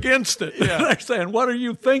they were against it. Yeah. They're saying, "What are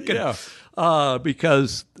you thinking?" Yeah.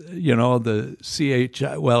 Because the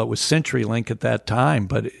CHI, well, it was CenturyLink at that time,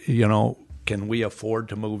 but can we afford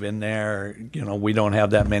to move in there? We don't have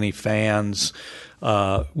that many fans.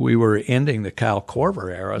 We were ending the Kyle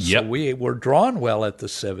Korver era, so we were drawn well at the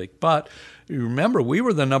Civic. But you remember, we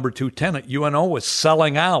were the number 2 tenant. UNO was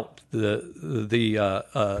selling out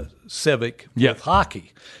the Civic with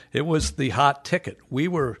hockey. It was the hot ticket. We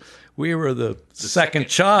were the second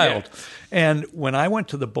child. Yeah. And when I went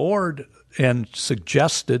to the board and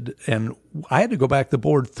suggested, and I had to go back to the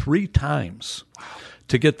board 3 times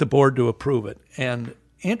to get the board to approve it. And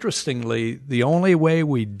interestingly, the only way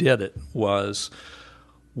we did it was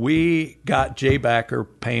we got J-backer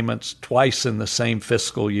payments twice in the same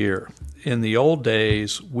fiscal year. In the old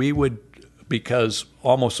days, we would, because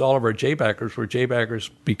almost all of our J-backers were J-backers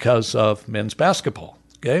because of men's basketball,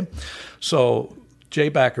 okay? So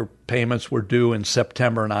J-backer payments were due in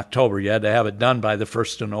September and October. You had to have it done by the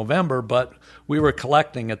 1st of November, but we were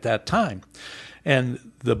collecting at that time.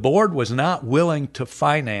 And the board was not willing to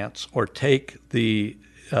finance or take the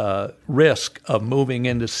risk of moving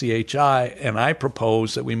into CHI, and I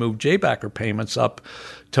proposed that we move J-backer payments up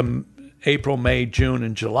to April, May, June,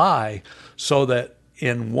 and July so that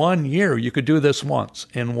in 1 year, you could do this once.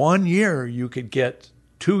 In 1 year, you could get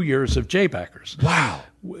 2 years of J-backers. Wow.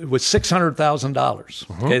 With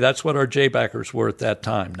 $600,000. Okay, that's what our J-backers were at that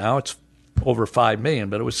time. Now it's over $5 million,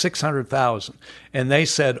 but it was $600,000. And they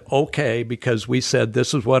said, okay, because we said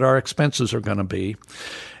this is what our expenses are going to be.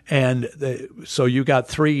 And so you got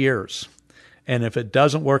 3 years. And if it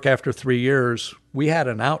doesn't work after 3 years, we had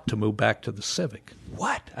an out to move back to the Civic.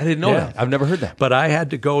 What? I didn't know that. I've never heard that. But I had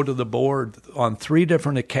to go to the board on 3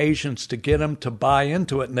 different occasions to get them to buy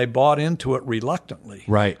into it, and they bought into it reluctantly.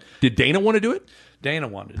 Right. Did Dana want to do it? Dana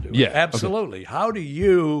wanted to do it. Yeah, absolutely. Okay. How do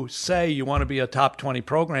you say you want to be a top 20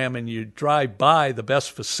 program and you drive by the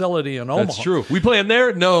best facility in Omaha? That's true. We playing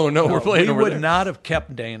there? No, we're playing over there. We would not have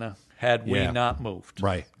kept Dana had we not moved.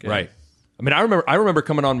 Right, okay? Right. I mean, I remember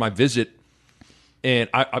coming on my visit, and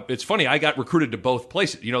it's funny, I got recruited to both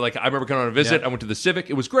places. I remember coming on a visit, I went to the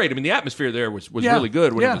Civic. It was great. I mean, the atmosphere there was really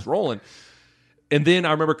good when it was rolling. And then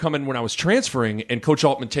I remember coming when I was transferring, and Coach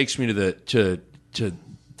Altman takes me to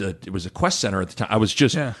it was a Quest Center at the time. I was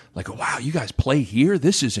just like, wow, you guys play here?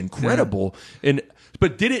 This is incredible. Yeah.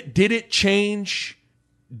 But did it change?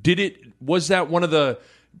 Was that one of the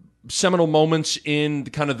seminal moments in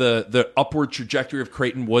kind of the upward trajectory of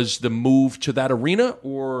Creighton? Was the move to that arena,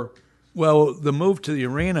 or? Well, the move to the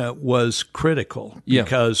arena was critical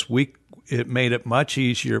because it made it much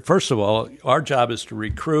easier. First of all, our job is to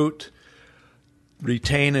recruit,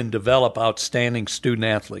 retain, and develop outstanding student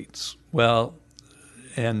athletes. Well,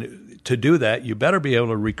 and to do that, you better be able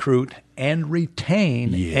to recruit and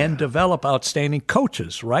retain and develop outstanding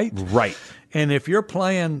coaches, right? Right. And if you're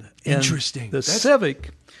playing in the Civic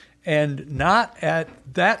and not at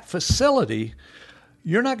that facility,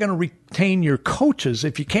 you're not going to retain your coaches.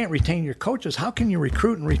 If you can't retain your coaches, how can you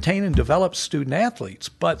recruit and retain and develop student athletes?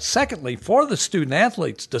 But secondly, for the student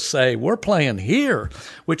athletes to say, we're playing here,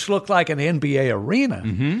 which looked like an NBA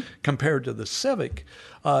arena compared to the Civic,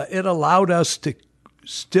 it allowed us to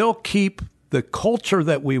still keep the culture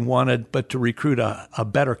that we wanted, but to recruit a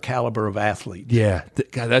better caliber of athlete. Yeah.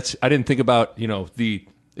 God, I didn't think about,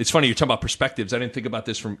 it's funny, you're talking about perspectives. I didn't think about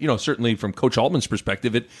this from, certainly from Coach Altman's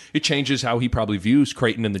perspective. It changes how he probably views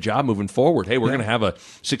Creighton and the job moving forward. Hey, we're going to have a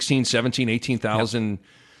 16, 17, 18,000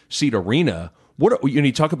 seat arena.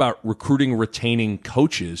 You talk about recruiting, retaining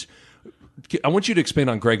coaches. I want you to expand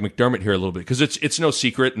on Greg McDermott here a little bit, because it's no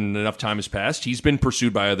secret, and enough time has passed. He's been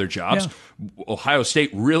pursued by other jobs. Yeah. Ohio State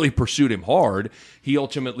really pursued him hard. He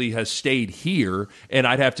ultimately has stayed here, and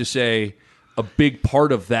I'd have to say a big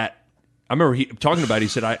part of that. I remember talking about it, he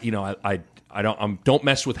said, I don't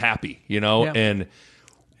mess with happy, and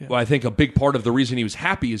well, I think a big part of the reason he was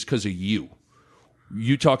happy is because of you.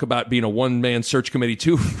 You talk about being a one-man search committee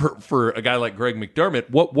too for a guy like Greg McDermott.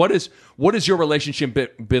 What has your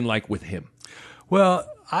relationship been like with him? Well,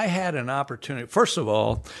 I had an opportunity. First of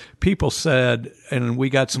all, people said, and we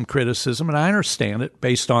got some criticism, and I understand it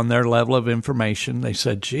based on their level of information. They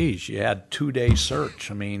said, geez, you had 2-day search.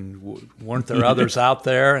 I mean, weren't there others out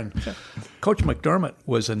there? And Coach McDermott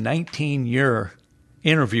was a 19-year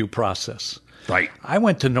interview process. Right. I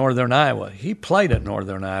went to Northern Iowa. He played at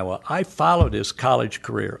Northern Iowa. I followed his college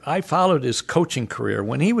career. I followed his coaching career.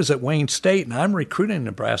 When he was at Wayne State and I'm recruiting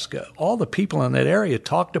Nebraska, all the people in that area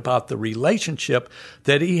talked about the relationship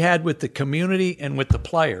that he had with the community and with the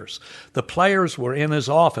players. The players were in his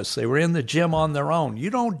office. They were in the gym on their own.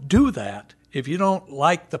 You don't do that if you don't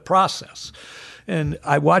like the process. And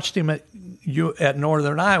I watched him at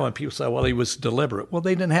Northern Iowa, and people say, well, he was deliberate. Well,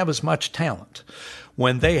 they didn't have as much talent.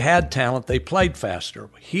 When they had talent, they played faster.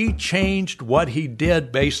 He changed what he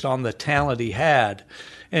did based on the talent he had.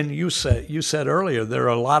 And you said earlier, there are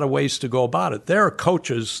a lot of ways to go about it. There are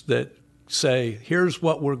coaches that say, here's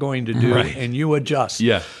what we're going to do, and you adjust.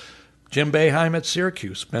 Yeah. Jim Boeheim at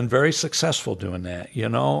Syracuse, been very successful doing that.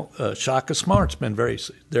 Shaka Smart's been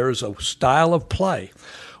there's a style of play.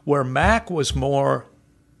 Where Mac was more,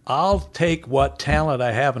 I'll take what talent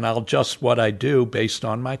I have and I'll adjust what I do based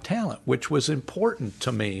on my talent, which was important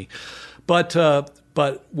to me. But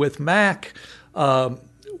with Mac,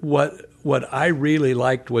 what I really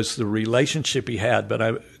liked was the relationship he had.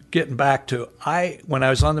 But getting back to when I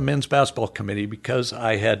was on the men's basketball committee, because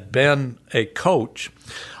I had been a coach,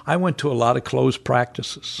 I went to a lot of closed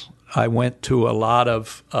practices. I went to a lot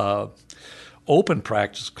of open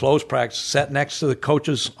practice, closed practice, sat next to the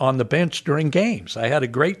coaches on the bench during games. I had a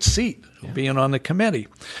great seat being on the committee.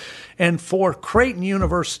 And for Creighton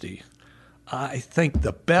University, I think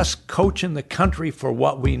the best coach in the country for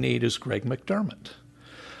what we need is Greg McDermott.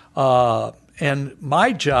 And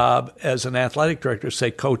my job as an athletic director is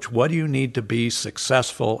say, Coach, what do you need to be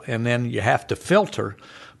successful? And then you have to filter,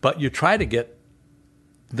 but you try to get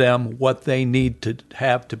them what they need to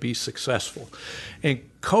have to be successful. And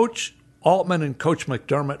Coach Altman and Coach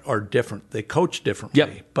McDermott are different. They coach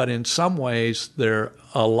differently, but in some ways they're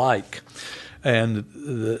alike. And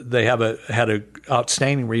they have had an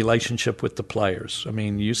outstanding relationship with the players. I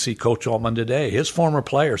mean, you see Coach Altman today. His former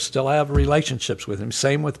players still have relationships with him.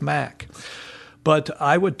 Same with Mac. But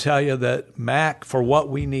I would tell you that Mac, for what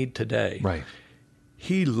we need today,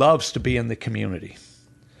 he loves to be in the community.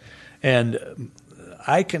 And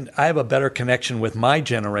I have a better connection with my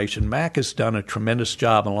generation. Mac has done a tremendous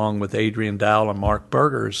job, along with Adrian Dowell and Mark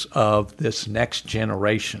Burgers, of this next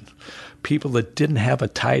generation. People that didn't have a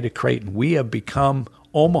tie to Creighton. We have become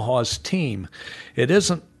Omaha's team. It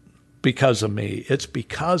isn't because of me. It's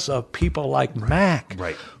because of people like Mac,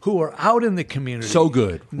 who are out in the community. So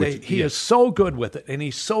good. He is so good with it, and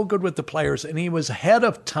he's so good with the players, and he was ahead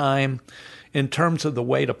of time in terms of the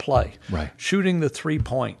way to play. Shooting the 3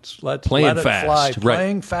 points. Let it fly.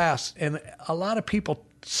 Playing fast. And a lot of people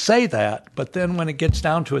say that, but then when it gets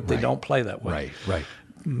down to it, they don't play that way.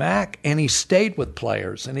 Mac, and he stayed with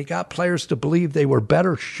players, and he got players to believe they were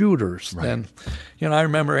better shooters than, I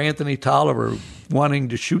remember Anthony Tolliver wanting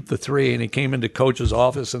to shoot the three, and he came into Coach's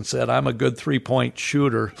office and said, I'm a good 3-point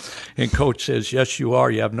shooter. And Coach says, yes, you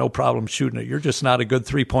are. You have no problem shooting it. You're just not a good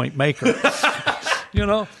 3-point maker.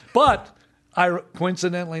 But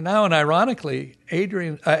coincidentally now and ironically,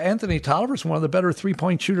 Anthony Tolliver is one of the better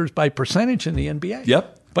 3-point shooters by percentage in the NBA.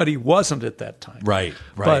 But he wasn't at that time.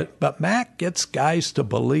 But Mac gets guys to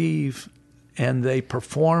believe, and they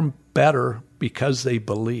perform better because they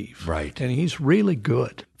believe. And he's really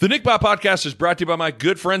good. The Nick Bob Podcast is brought to you by my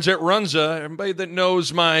good friends at Runza. Everybody that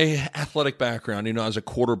knows my athletic background, I was a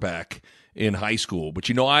quarterback in high school. But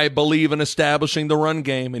I believe in establishing the run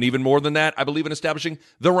game. And even more than that, I believe in establishing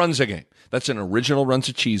the Runza game. That's an original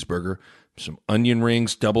Runza cheeseburger, some onion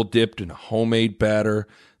rings double dipped in a homemade batter,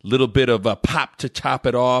 little bit of a pop to top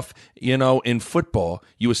it off. In football,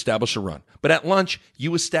 you establish a run. But at lunch,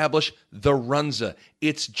 you establish the Runza.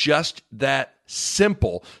 It's just that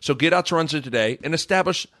simple. So get out to Runza today and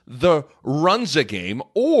establish the Runza game,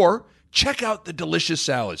 or check out the delicious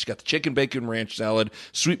salads. You got the chicken bacon ranch salad,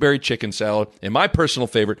 sweet berry chicken salad, and my personal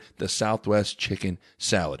favorite, the Southwest chicken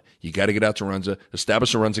salad. You got to get out to Runza,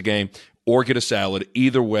 establish a Runza game, or get a salad.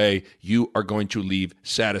 Either way, you are going to leave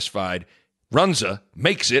satisfied. Runza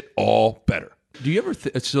makes it all better. Do you ever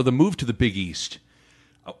so the move to the Big East,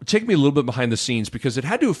 take me a little bit behind the scenes, because it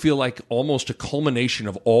had to feel like almost a culmination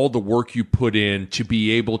of all the work you put in to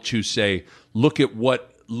be able to say, look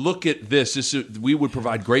at this. We would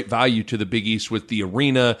provide great value to the Big East with the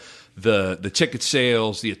arena, the ticket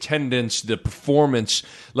sales, the attendance, the performance.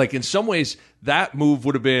 Like, in some ways, that move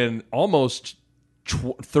would have been almost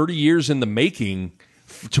 30 years in the making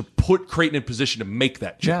to put Creighton in position to make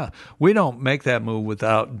that change. Yeah, we don't make that move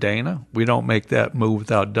without Dana. We don't make that move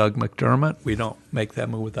without Doug McDermott. We don't make that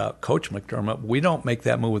move without Coach McDermott. We don't make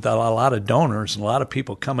that move without a lot of donors and a lot of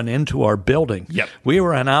people coming into our building. We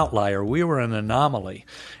were an outlier. We were an anomaly.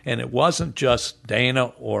 And it wasn't just Dana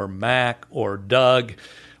or Mac or Doug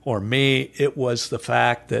or me. It was the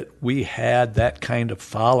fact that we had that kind of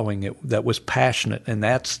following that was passionate, and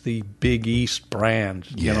that's the Big East brand.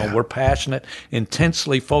 We're passionate,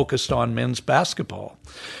 intensely focused on men's basketball.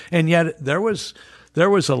 And yet there was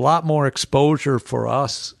a lot more exposure for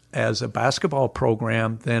us as a basketball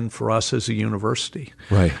program than for us as a university.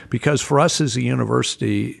 Right. Because for us as a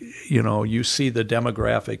university, you see the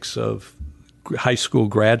demographics of high school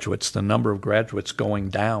graduates, the number of graduates going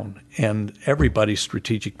down, and everybody's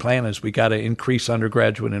strategic plan is we got to increase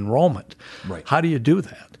undergraduate enrollment. Right. How do you do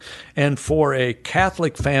that? And for a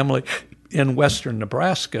Catholic family in western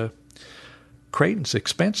Nebraska, Creighton's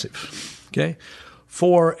expensive. Okay.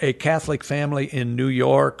 For a Catholic family in New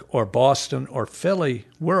York or Boston or Philly,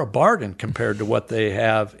 we're a bargain compared to what they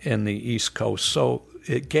have in the East Coast. So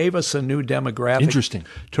it gave us a new demographic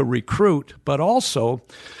to recruit, but also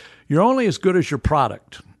you're only as good as your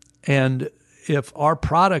product. And if our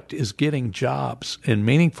product is getting jobs and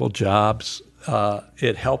meaningful jobs,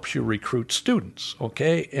 it helps you recruit students,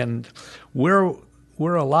 okay? And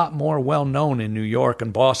we're a lot more well-known in New York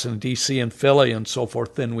and Boston, D.C., and Philly and so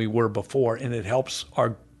forth than we were before, and it helps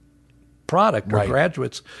our product, our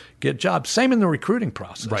graduates, get jobs. Same in the recruiting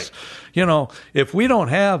process. Right. If we don't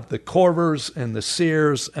have the Corvers and the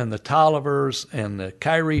Sears and the Tollivers and the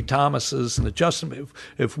Kyrie Thomases and the Justin,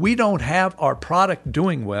 if we don't have our product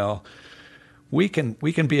doing well, we can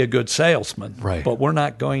be a good salesman, right, but we're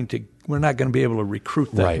not going to be able to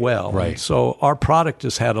recruit that well. Right. And so our product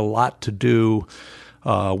has had a lot to do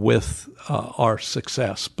with our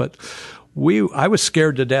success. But I was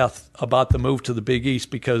scared to death about the move to the Big East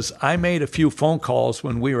because I made a few phone calls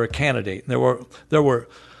when we were a candidate. And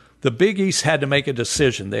the Big East had to make a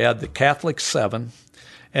decision. They had the Catholic 7,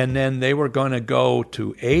 and then they were going to go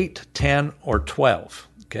to 8, 10, or 12.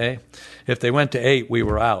 Okay, if they went to 8, we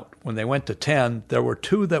were out. When they went to 10, there were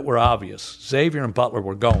 2 that were obvious. Xavier and Butler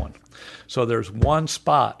were going. So there's one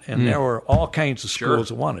spot, and there were all kinds of schools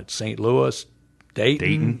that wanted it. St. Louis,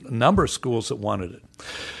 Dayton, a number of schools that wanted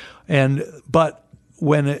it. But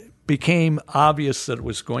when it became obvious that it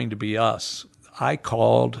was going to be us, I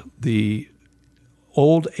called the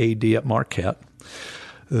old AD at Marquette,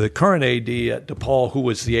 the current AD at DePaul, who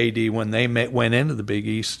was the AD when they went into the Big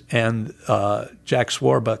East, and Jack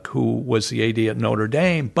Swarbrick, who was the AD at Notre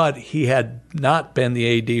Dame, but he had not been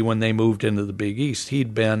the AD when they moved into the Big East.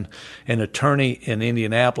 He'd been an attorney in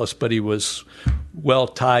Indianapolis, but he was well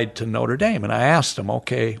tied to Notre Dame. And I asked him,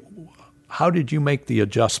 okay, how did you make the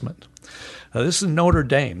adjustment? Now, this is Notre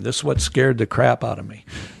Dame. This is what scared the crap out of me.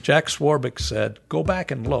 Jack Swarbrick said, go back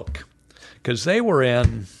and look, because they were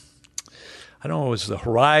in, I don't know, it was the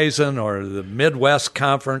Horizon or the Midwest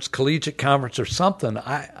Conference, Collegiate Conference or something.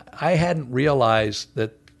 I hadn't realized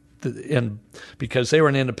that because they were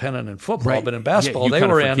an independent in football, but in basketball they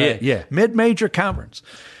were in a mid-major conference.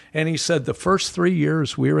 And he said the first 3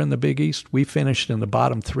 years we were in the Big East, we finished in the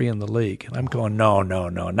bottom 3 in the league. And I'm going, no,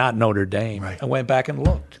 not Notre Dame. Right. I went back and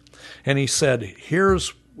looked. And he said,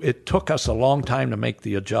 it took us a long time to make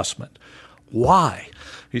the adjustment. Why?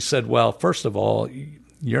 He said, well, first of all,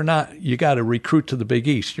 you got to recruit to the Big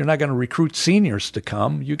East. You're not going to recruit seniors to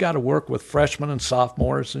come. You got to work with freshmen and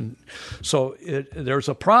sophomores, and so there's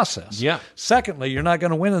a process. Yeah. Secondly, you're not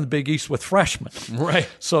going to win in the Big East with freshmen. Right.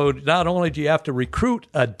 So not only do you have to recruit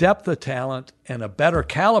a depth of talent and a better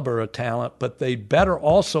caliber of talent, but they better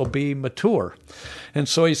also be mature. And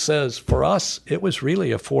so he says, for us, it was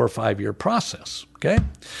really a 4 or 5 year process. Okay.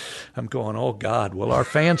 I'm going, oh, God, will our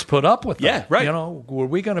fans put up with that? Yeah, right. Were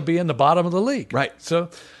we going to be in the bottom of the league? Right. So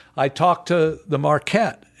I talked to the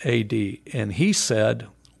Marquette AD, and he said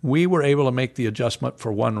we were able to make the adjustment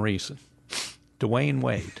for one reason. Dwayne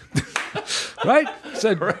Wade. Right?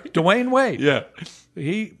 Said right. Dwayne Wade. Yeah.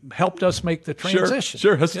 He helped us make the transition.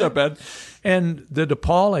 Sure. That's not bad. And the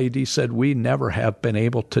DePaul AD said we never have been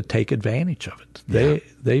able to take advantage of it.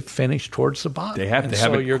 They finished towards the bottom. They have.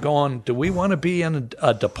 So you're going, do we want to be in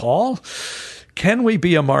a DePaul? Can we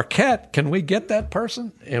be a Marquette? Can we get that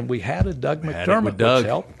person? And we had a Doug McDermott, which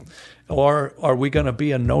helped. Or are we going to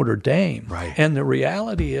be a Notre Dame? Right. And the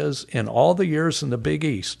reality is, in all the years in the Big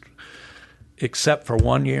East, except for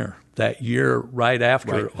 1 year, that year right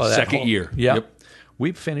after that second year. Yep.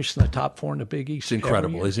 We've finished in the top 4 in the Big East. It's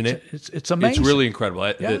incredible, isn't it? It's amazing. It's really incredible.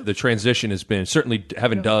 The transition has been, certainly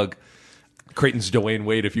having Doug, Creighton's Dwayne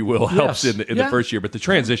Wade, if you will, helps in the first year, but the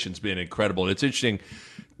transition's been incredible. It's interesting.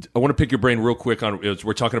 I want to pick your brain real quick on, as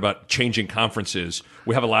we're talking about changing conferences.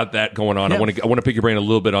 We have a lot of that going on. Yeah. I want to pick your brain a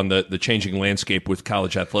little bit on the changing landscape with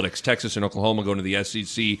college athletics. Texas and Oklahoma going to the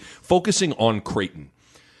SEC, focusing on Creighton.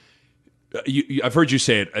 I've heard you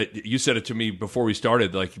say it. You said it to me before we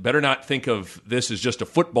started. Like, you better not think of this as just a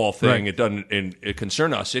football thing. Right. It doesn't. It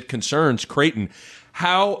concern us. It concerns Creighton.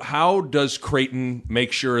 How does Creighton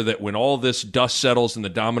make sure that when all this dust settles and the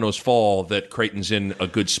dominoes fall, that Creighton's in a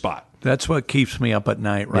good spot? That's what keeps me up at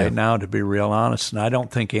night right now, to be real honest. And I don't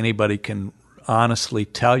think anybody can honestly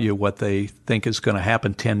tell you what they think is going to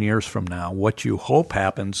happen 10 years from now. What you hope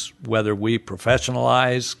happens, whether we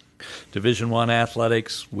professionalize Division I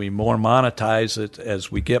athletics, we more monetize it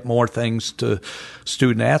as we get more things to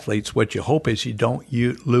student athletes. What you hope is you don't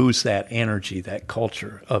lose that energy, that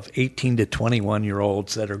culture of 18 to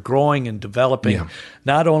 21-year-olds that are growing and developing,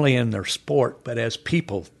 not only in their sport, but as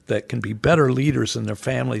people that can be better leaders in their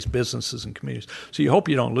families, businesses, and communities. So you hope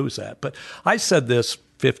you don't lose that. But I said this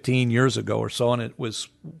 15 years ago or so, and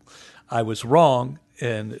I was wrong.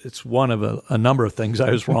 And it's one of a number of things I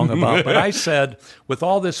was wrong about. But I said, with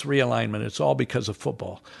all this realignment, it's all because of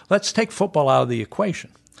football. Let's take football out of the equation.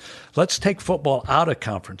 Let's take football out of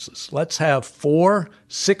conferences. Let's have 4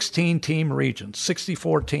 16-team regions,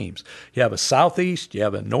 64 teams. You have a Southeast, you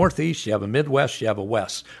have a Northeast, you have a Midwest, you have a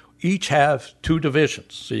West. Each have 2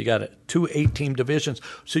 divisions. So you got 2 8-team divisions.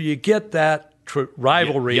 So you get that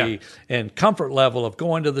rivalry and comfort level of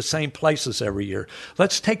going to the same places every year.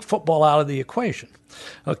 Let's take football out of the equation,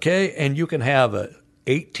 okay? And you can have a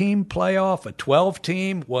 8-team playoff, a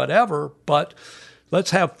 12-team, whatever, but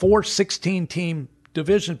let's have 4 16-team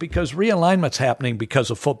divisions because realignment's happening because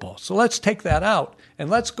of football. So let's take that out, and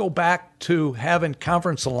let's go back to having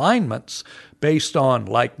conference alignments based on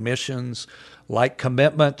like missions, like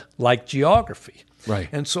commitment, like geography. Right.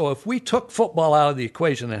 And so if we took football out of the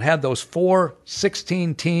equation and had those 4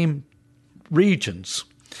 16-team regions,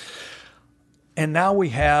 and now we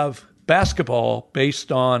have basketball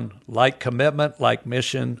based on like commitment, like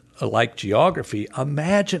mission, like geography,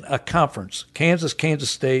 imagine a conference, Kansas,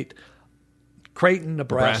 Kansas State, Creighton,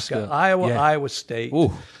 Nebraska, Iowa, Iowa State.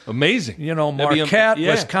 Ooh, amazing. Marquette,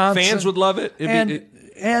 Wisconsin. Fans would love it.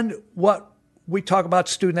 And what we talk about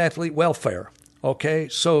student-athlete welfare. Okay,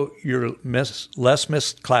 so you're less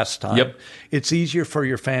missed class time. Yep. It's easier for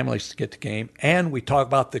your families to get the game. And we talk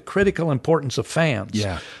about the critical importance of fans.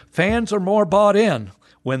 Yeah. Fans are more bought in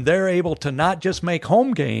when they're able to not just make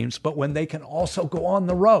home games, but when they can also go on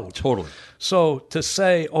the road. Totally. So to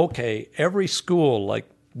say, okay, every school, like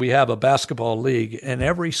we have a basketball league, and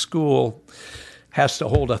every school has to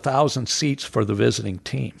hold 1,000 seats for the visiting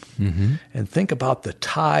team. Mm-hmm. And think about the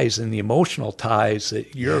ties and the emotional ties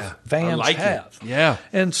that your fans have. Yeah.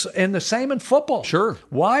 And the same in football. Sure.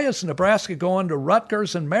 Why is Nebraska going to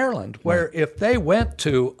Rutgers and Maryland, where if they went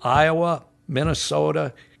to Iowa,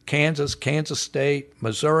 Minnesota, Kansas, Kansas State,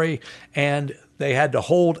 Missouri, and they had to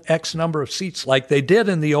hold X number of seats like they did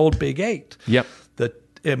in the old Big Eight, the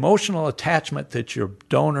emotional attachment that your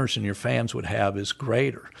donors and your fans would have is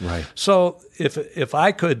greater. Right. So if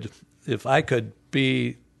I could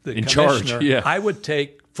be the in commissioner, charge, I would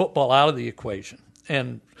take football out of the equation.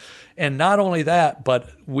 And not only that,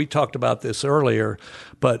 but we talked about this earlier,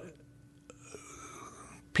 but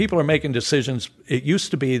people are making decisions. It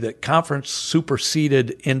used to be that conference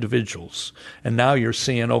superseded individuals, and now you're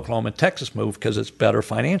seeing Oklahoma and Texas move because it's better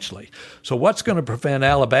financially. So what's going to prevent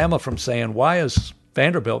Alabama from saying, why is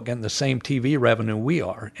Vanderbilt getting the same TV revenue we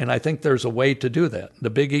are? And I think there's a way to do that. The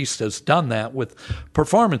Big East has done that with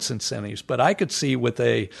performance incentives, but I could see with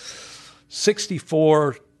a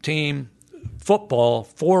 64-team football,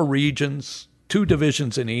 4 regions, 2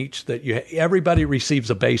 divisions in each, that everybody receives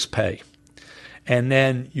a base pay. And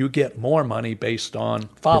then you get more money based on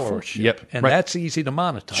followership. And that's easy to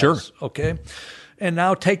monetize. Sure. Okay? And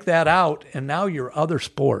now take that out, and now your other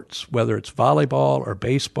sports, whether it's volleyball or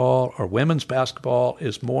baseball or women's basketball,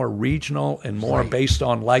 is more regional and more based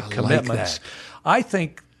on like commitments. I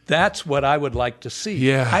think that's what I would like to see.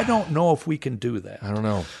 Yeah. I don't know if we can do that. I don't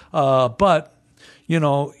know. But,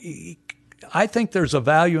 I think there's a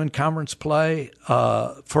value in conference play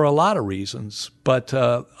for a lot of reasons. But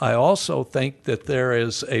I also think that there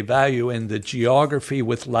is a value in the geography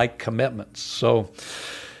with like commitments. So,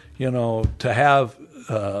 to have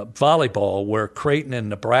volleyball where Creighton and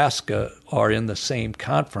Nebraska are in the same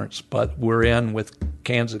conference, but we're in with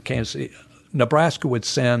Kansas. Nebraska would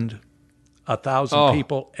send 1,000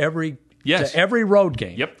 people to every road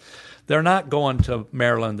game. Yep. They're not going to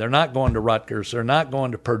Maryland. They're not going to Rutgers. They're not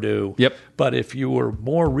going to Purdue. Yep. But if you were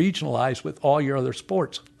more regionalized with all your other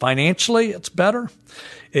sports, financially it's better.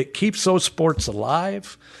 It keeps those sports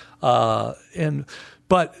alive. But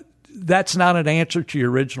that's not an answer to your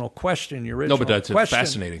original question. No, but that's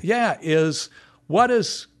fascinating. Yeah, is what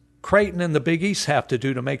does Creighton and the Big East have to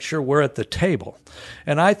do to make sure we're at the table?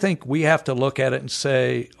 And I think we have to look at it and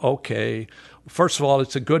say, okay, first of all,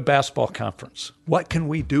 it's a good basketball conference. What can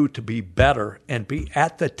we do to be better and be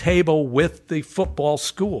at the table with the football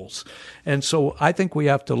schools? And so I think we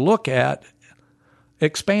have to look at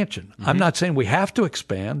expansion. I'm not saying we have to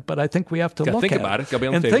expand, but I think we have to look think at about it. Gotta be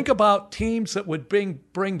on the and table. think about teams that would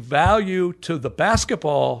bring value to the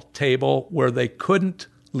basketball table where they couldn't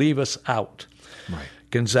leave us out. Right.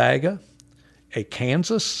 Gonzaga, a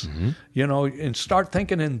Kansas, and start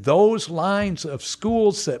thinking in those lines of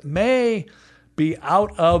schools that may be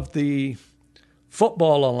out of the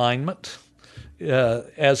football alignment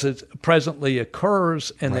as it presently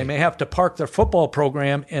occurs, and they may have to park their football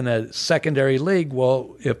program in a secondary league.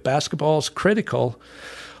 Well, if basketball is critical,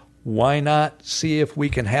 why not see if we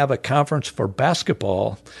can have a conference for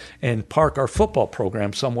basketball and park our football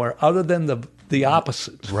program somewhere other than the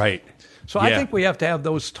opposite? Right. So I think we have to have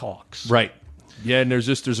those talks. Right. Yeah, and there's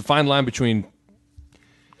a fine line between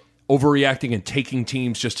overreacting and taking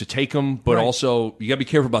teams just to take them, but also you got to be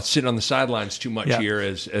careful about sitting on the sidelines too much here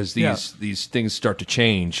as these things start to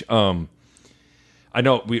change. I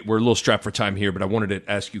know we're a little strapped for time here, but I wanted to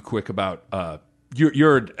ask you quick about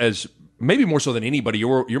you're as maybe more so than anybody.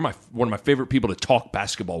 You're one of my favorite people to talk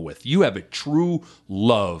basketball with. You have a true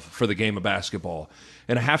love for the game of basketball,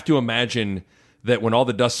 and I have to imagine that when all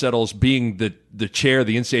the dust settles, being the chair of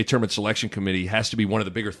the NCAA Tournament Selection Committee has to be one of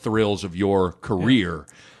the bigger thrills of your career.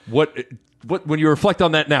 What when you reflect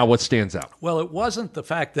on that now, what stands out? Well, it wasn't the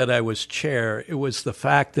fact that I was chair. It was the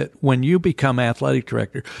fact that when you become athletic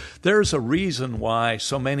director, there's a reason why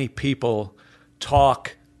so many people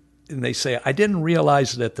talk and they say, I didn't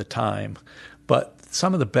realize it at the time, but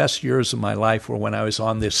some of the best years of my life were when I was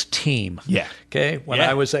on this team. Yeah. Okay? When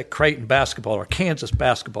I was at Creighton basketball or Kansas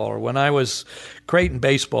basketball or when I was Creighton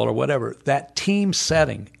baseball or whatever, that team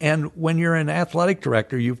setting. And when you're an athletic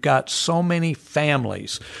director, you've got so many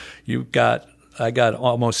families. I got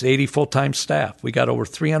almost 80 full-time staff. We got over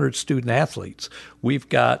 300 student athletes. We've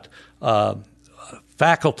got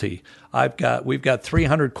faculty. We've got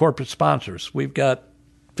 300 corporate sponsors. We've got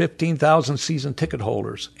 15,000 season ticket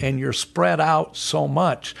holders, and you're spread out so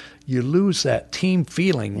much, you lose that team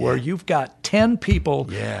feeling where you've got 10 people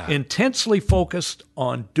intensely focused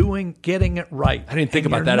on getting it right. I didn't think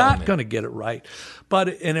about that You're not element. going to get it right.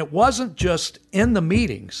 And it wasn't just in the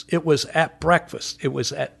meetings. It was at breakfast. It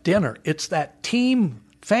was at dinner. It's that team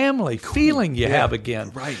family feeling you have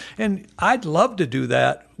again. Right. And I'd love to do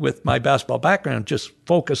that with my basketball background, just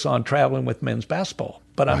focus on traveling with men's basketball.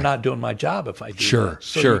 But I'm not doing my job if I do that.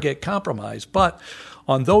 So you get compromised. But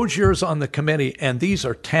on those years on the committee, and these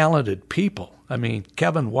are talented people. I mean,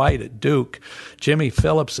 Kevin White at Duke, Jimmy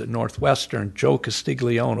Phillips at Northwestern, Joe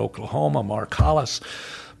Castiglione, Oklahoma, Mark Hollis,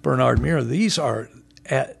 Bernard Muir. These are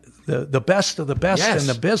the best of the best in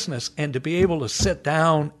the business. And to be able to sit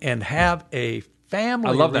down and have a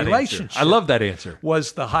family relationship. I love that answer.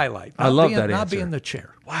 Was the highlight. I love that answer. Not being the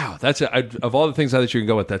chair. Wow, that's of all the things that you can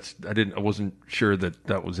go with. I wasn't sure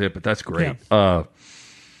that was it, but that's great. Yeah.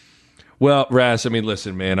 Well, Ras, I mean,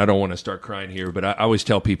 listen, man, I don't want to start crying here, but I always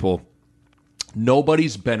tell people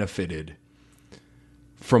nobody's benefited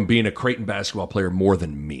from being a Creighton basketball player more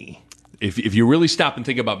than me. If you really stop and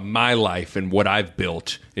think about my life and what I've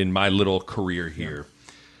built in my little career here.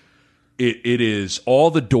 It is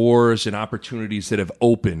all the doors and opportunities that have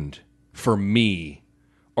opened for me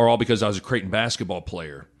are all because I was a Creighton basketball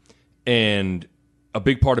player. And a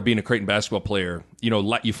big part of being a Creighton basketball player,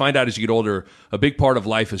 you find out as you get older, a big part of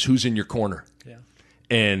life is who's in your corner. Yeah.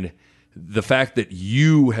 And the fact that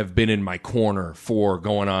you have been in my corner for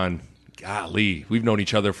going on, golly, we've known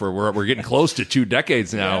each other for, we're getting close to 2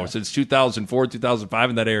 decades now, since 2004, 2005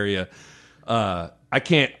 in that area. I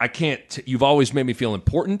can't. You've always made me feel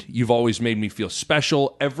important. You've always made me feel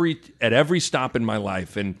special at every stop in my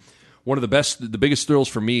life. And one of the biggest thrills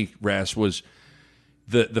for me, Ras, was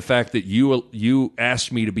the fact that you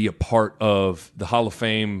asked me to be a part of the Hall of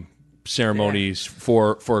Fame ceremonies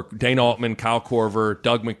for Dana Altman, Kyle Korver,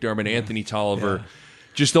 Doug McDermott, Anthony Tolliver. Yeah.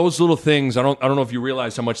 Just those little things. I don't know if you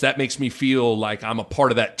realize how much that makes me feel like I'm a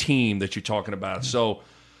part of that team that you're talking about. So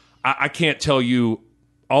I can't tell you.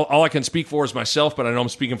 All I can speak for is myself, but I know I'm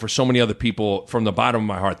speaking for so many other people. From the bottom of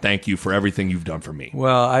my heart, thank you for everything you've done for me.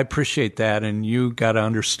 Well, I appreciate that, and you got to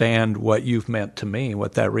understand what you've meant to me,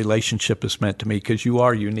 what that relationship has meant to me, because you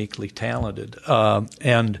are uniquely talented.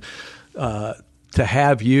 And to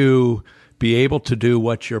have you be able to do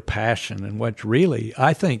what's your passion and what really,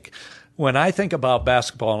 I think, when I think about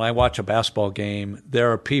basketball and I watch a basketball game,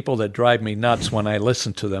 there are people that drive me nuts when I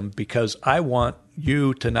listen to them because I want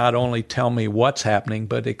you to not only tell me what's happening,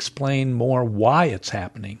 but explain more why it's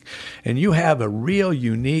happening. And you have a real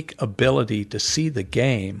unique ability to see the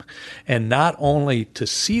game, and not only to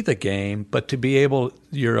see the game, but to be able,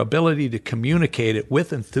 your ability to communicate it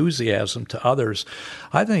with enthusiasm to others.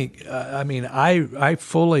 I think, I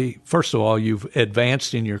fully, first of all, you've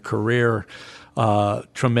advanced in your career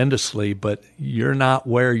tremendously, but you're not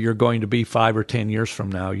where you're going to be 5 or 10 years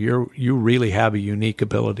from now. You really have a unique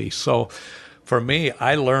ability. So for me,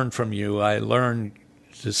 I learned from you. I learned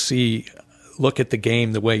to look at the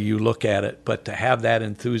game the way you look at it, but to have that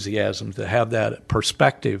enthusiasm, to have that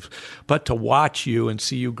perspective, but to watch you and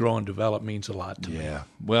see you grow and develop means a lot to me. Yeah.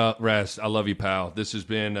 Well, Ras, I love you, pal. This has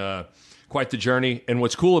been quite the journey. And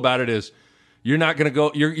what's cool about it is you're not going to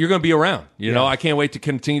go, you're going to be around. You know, I can't wait to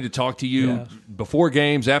continue to talk to you before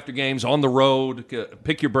games, after games, on the road,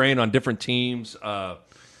 pick your brain on different teams.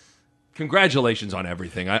 Congratulations on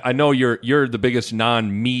everything. I know you're the biggest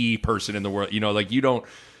non-me person in the world. You know, like you don't,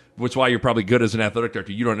 which is why you're probably good as an athletic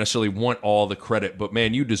director. You don't necessarily want all the credit, but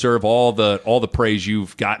man, you deserve all the praise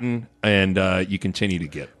you've gotten and you continue to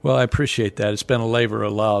get. Well, I appreciate that. It's been a labor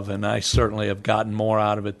of love, and I certainly have gotten more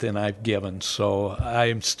out of it than I've given. So I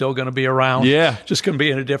am still going to be around. Yeah, just going to be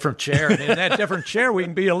in a different chair. And in that different chair, we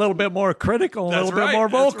can be a little bit more critical, a little bit more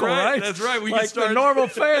vocal, right? That's right. We like can start the normal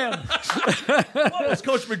fan. What was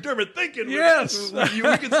Coach McDermott thinking? Yes, we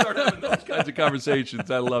can start having those kinds of conversations.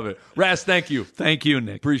 I love it. Ras, thank you. Thank you,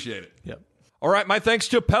 Nick. Appreciate it. Yep. All right, my thanks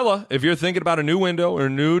to Pella. If you're thinking about a new window or a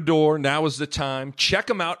new door, now is the time. Check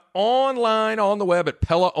them out online on the web at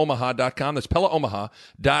PellaOmaha.com. That's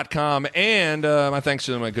PellaOmaha.com. And my thanks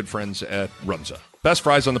to my good friends at Runza. Best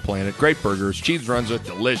fries on the planet, great burgers, cheese Runza,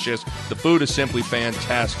 delicious. The food is simply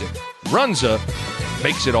fantastic. Runza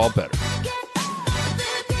makes it all better.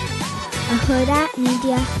 A Huda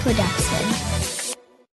Media Production.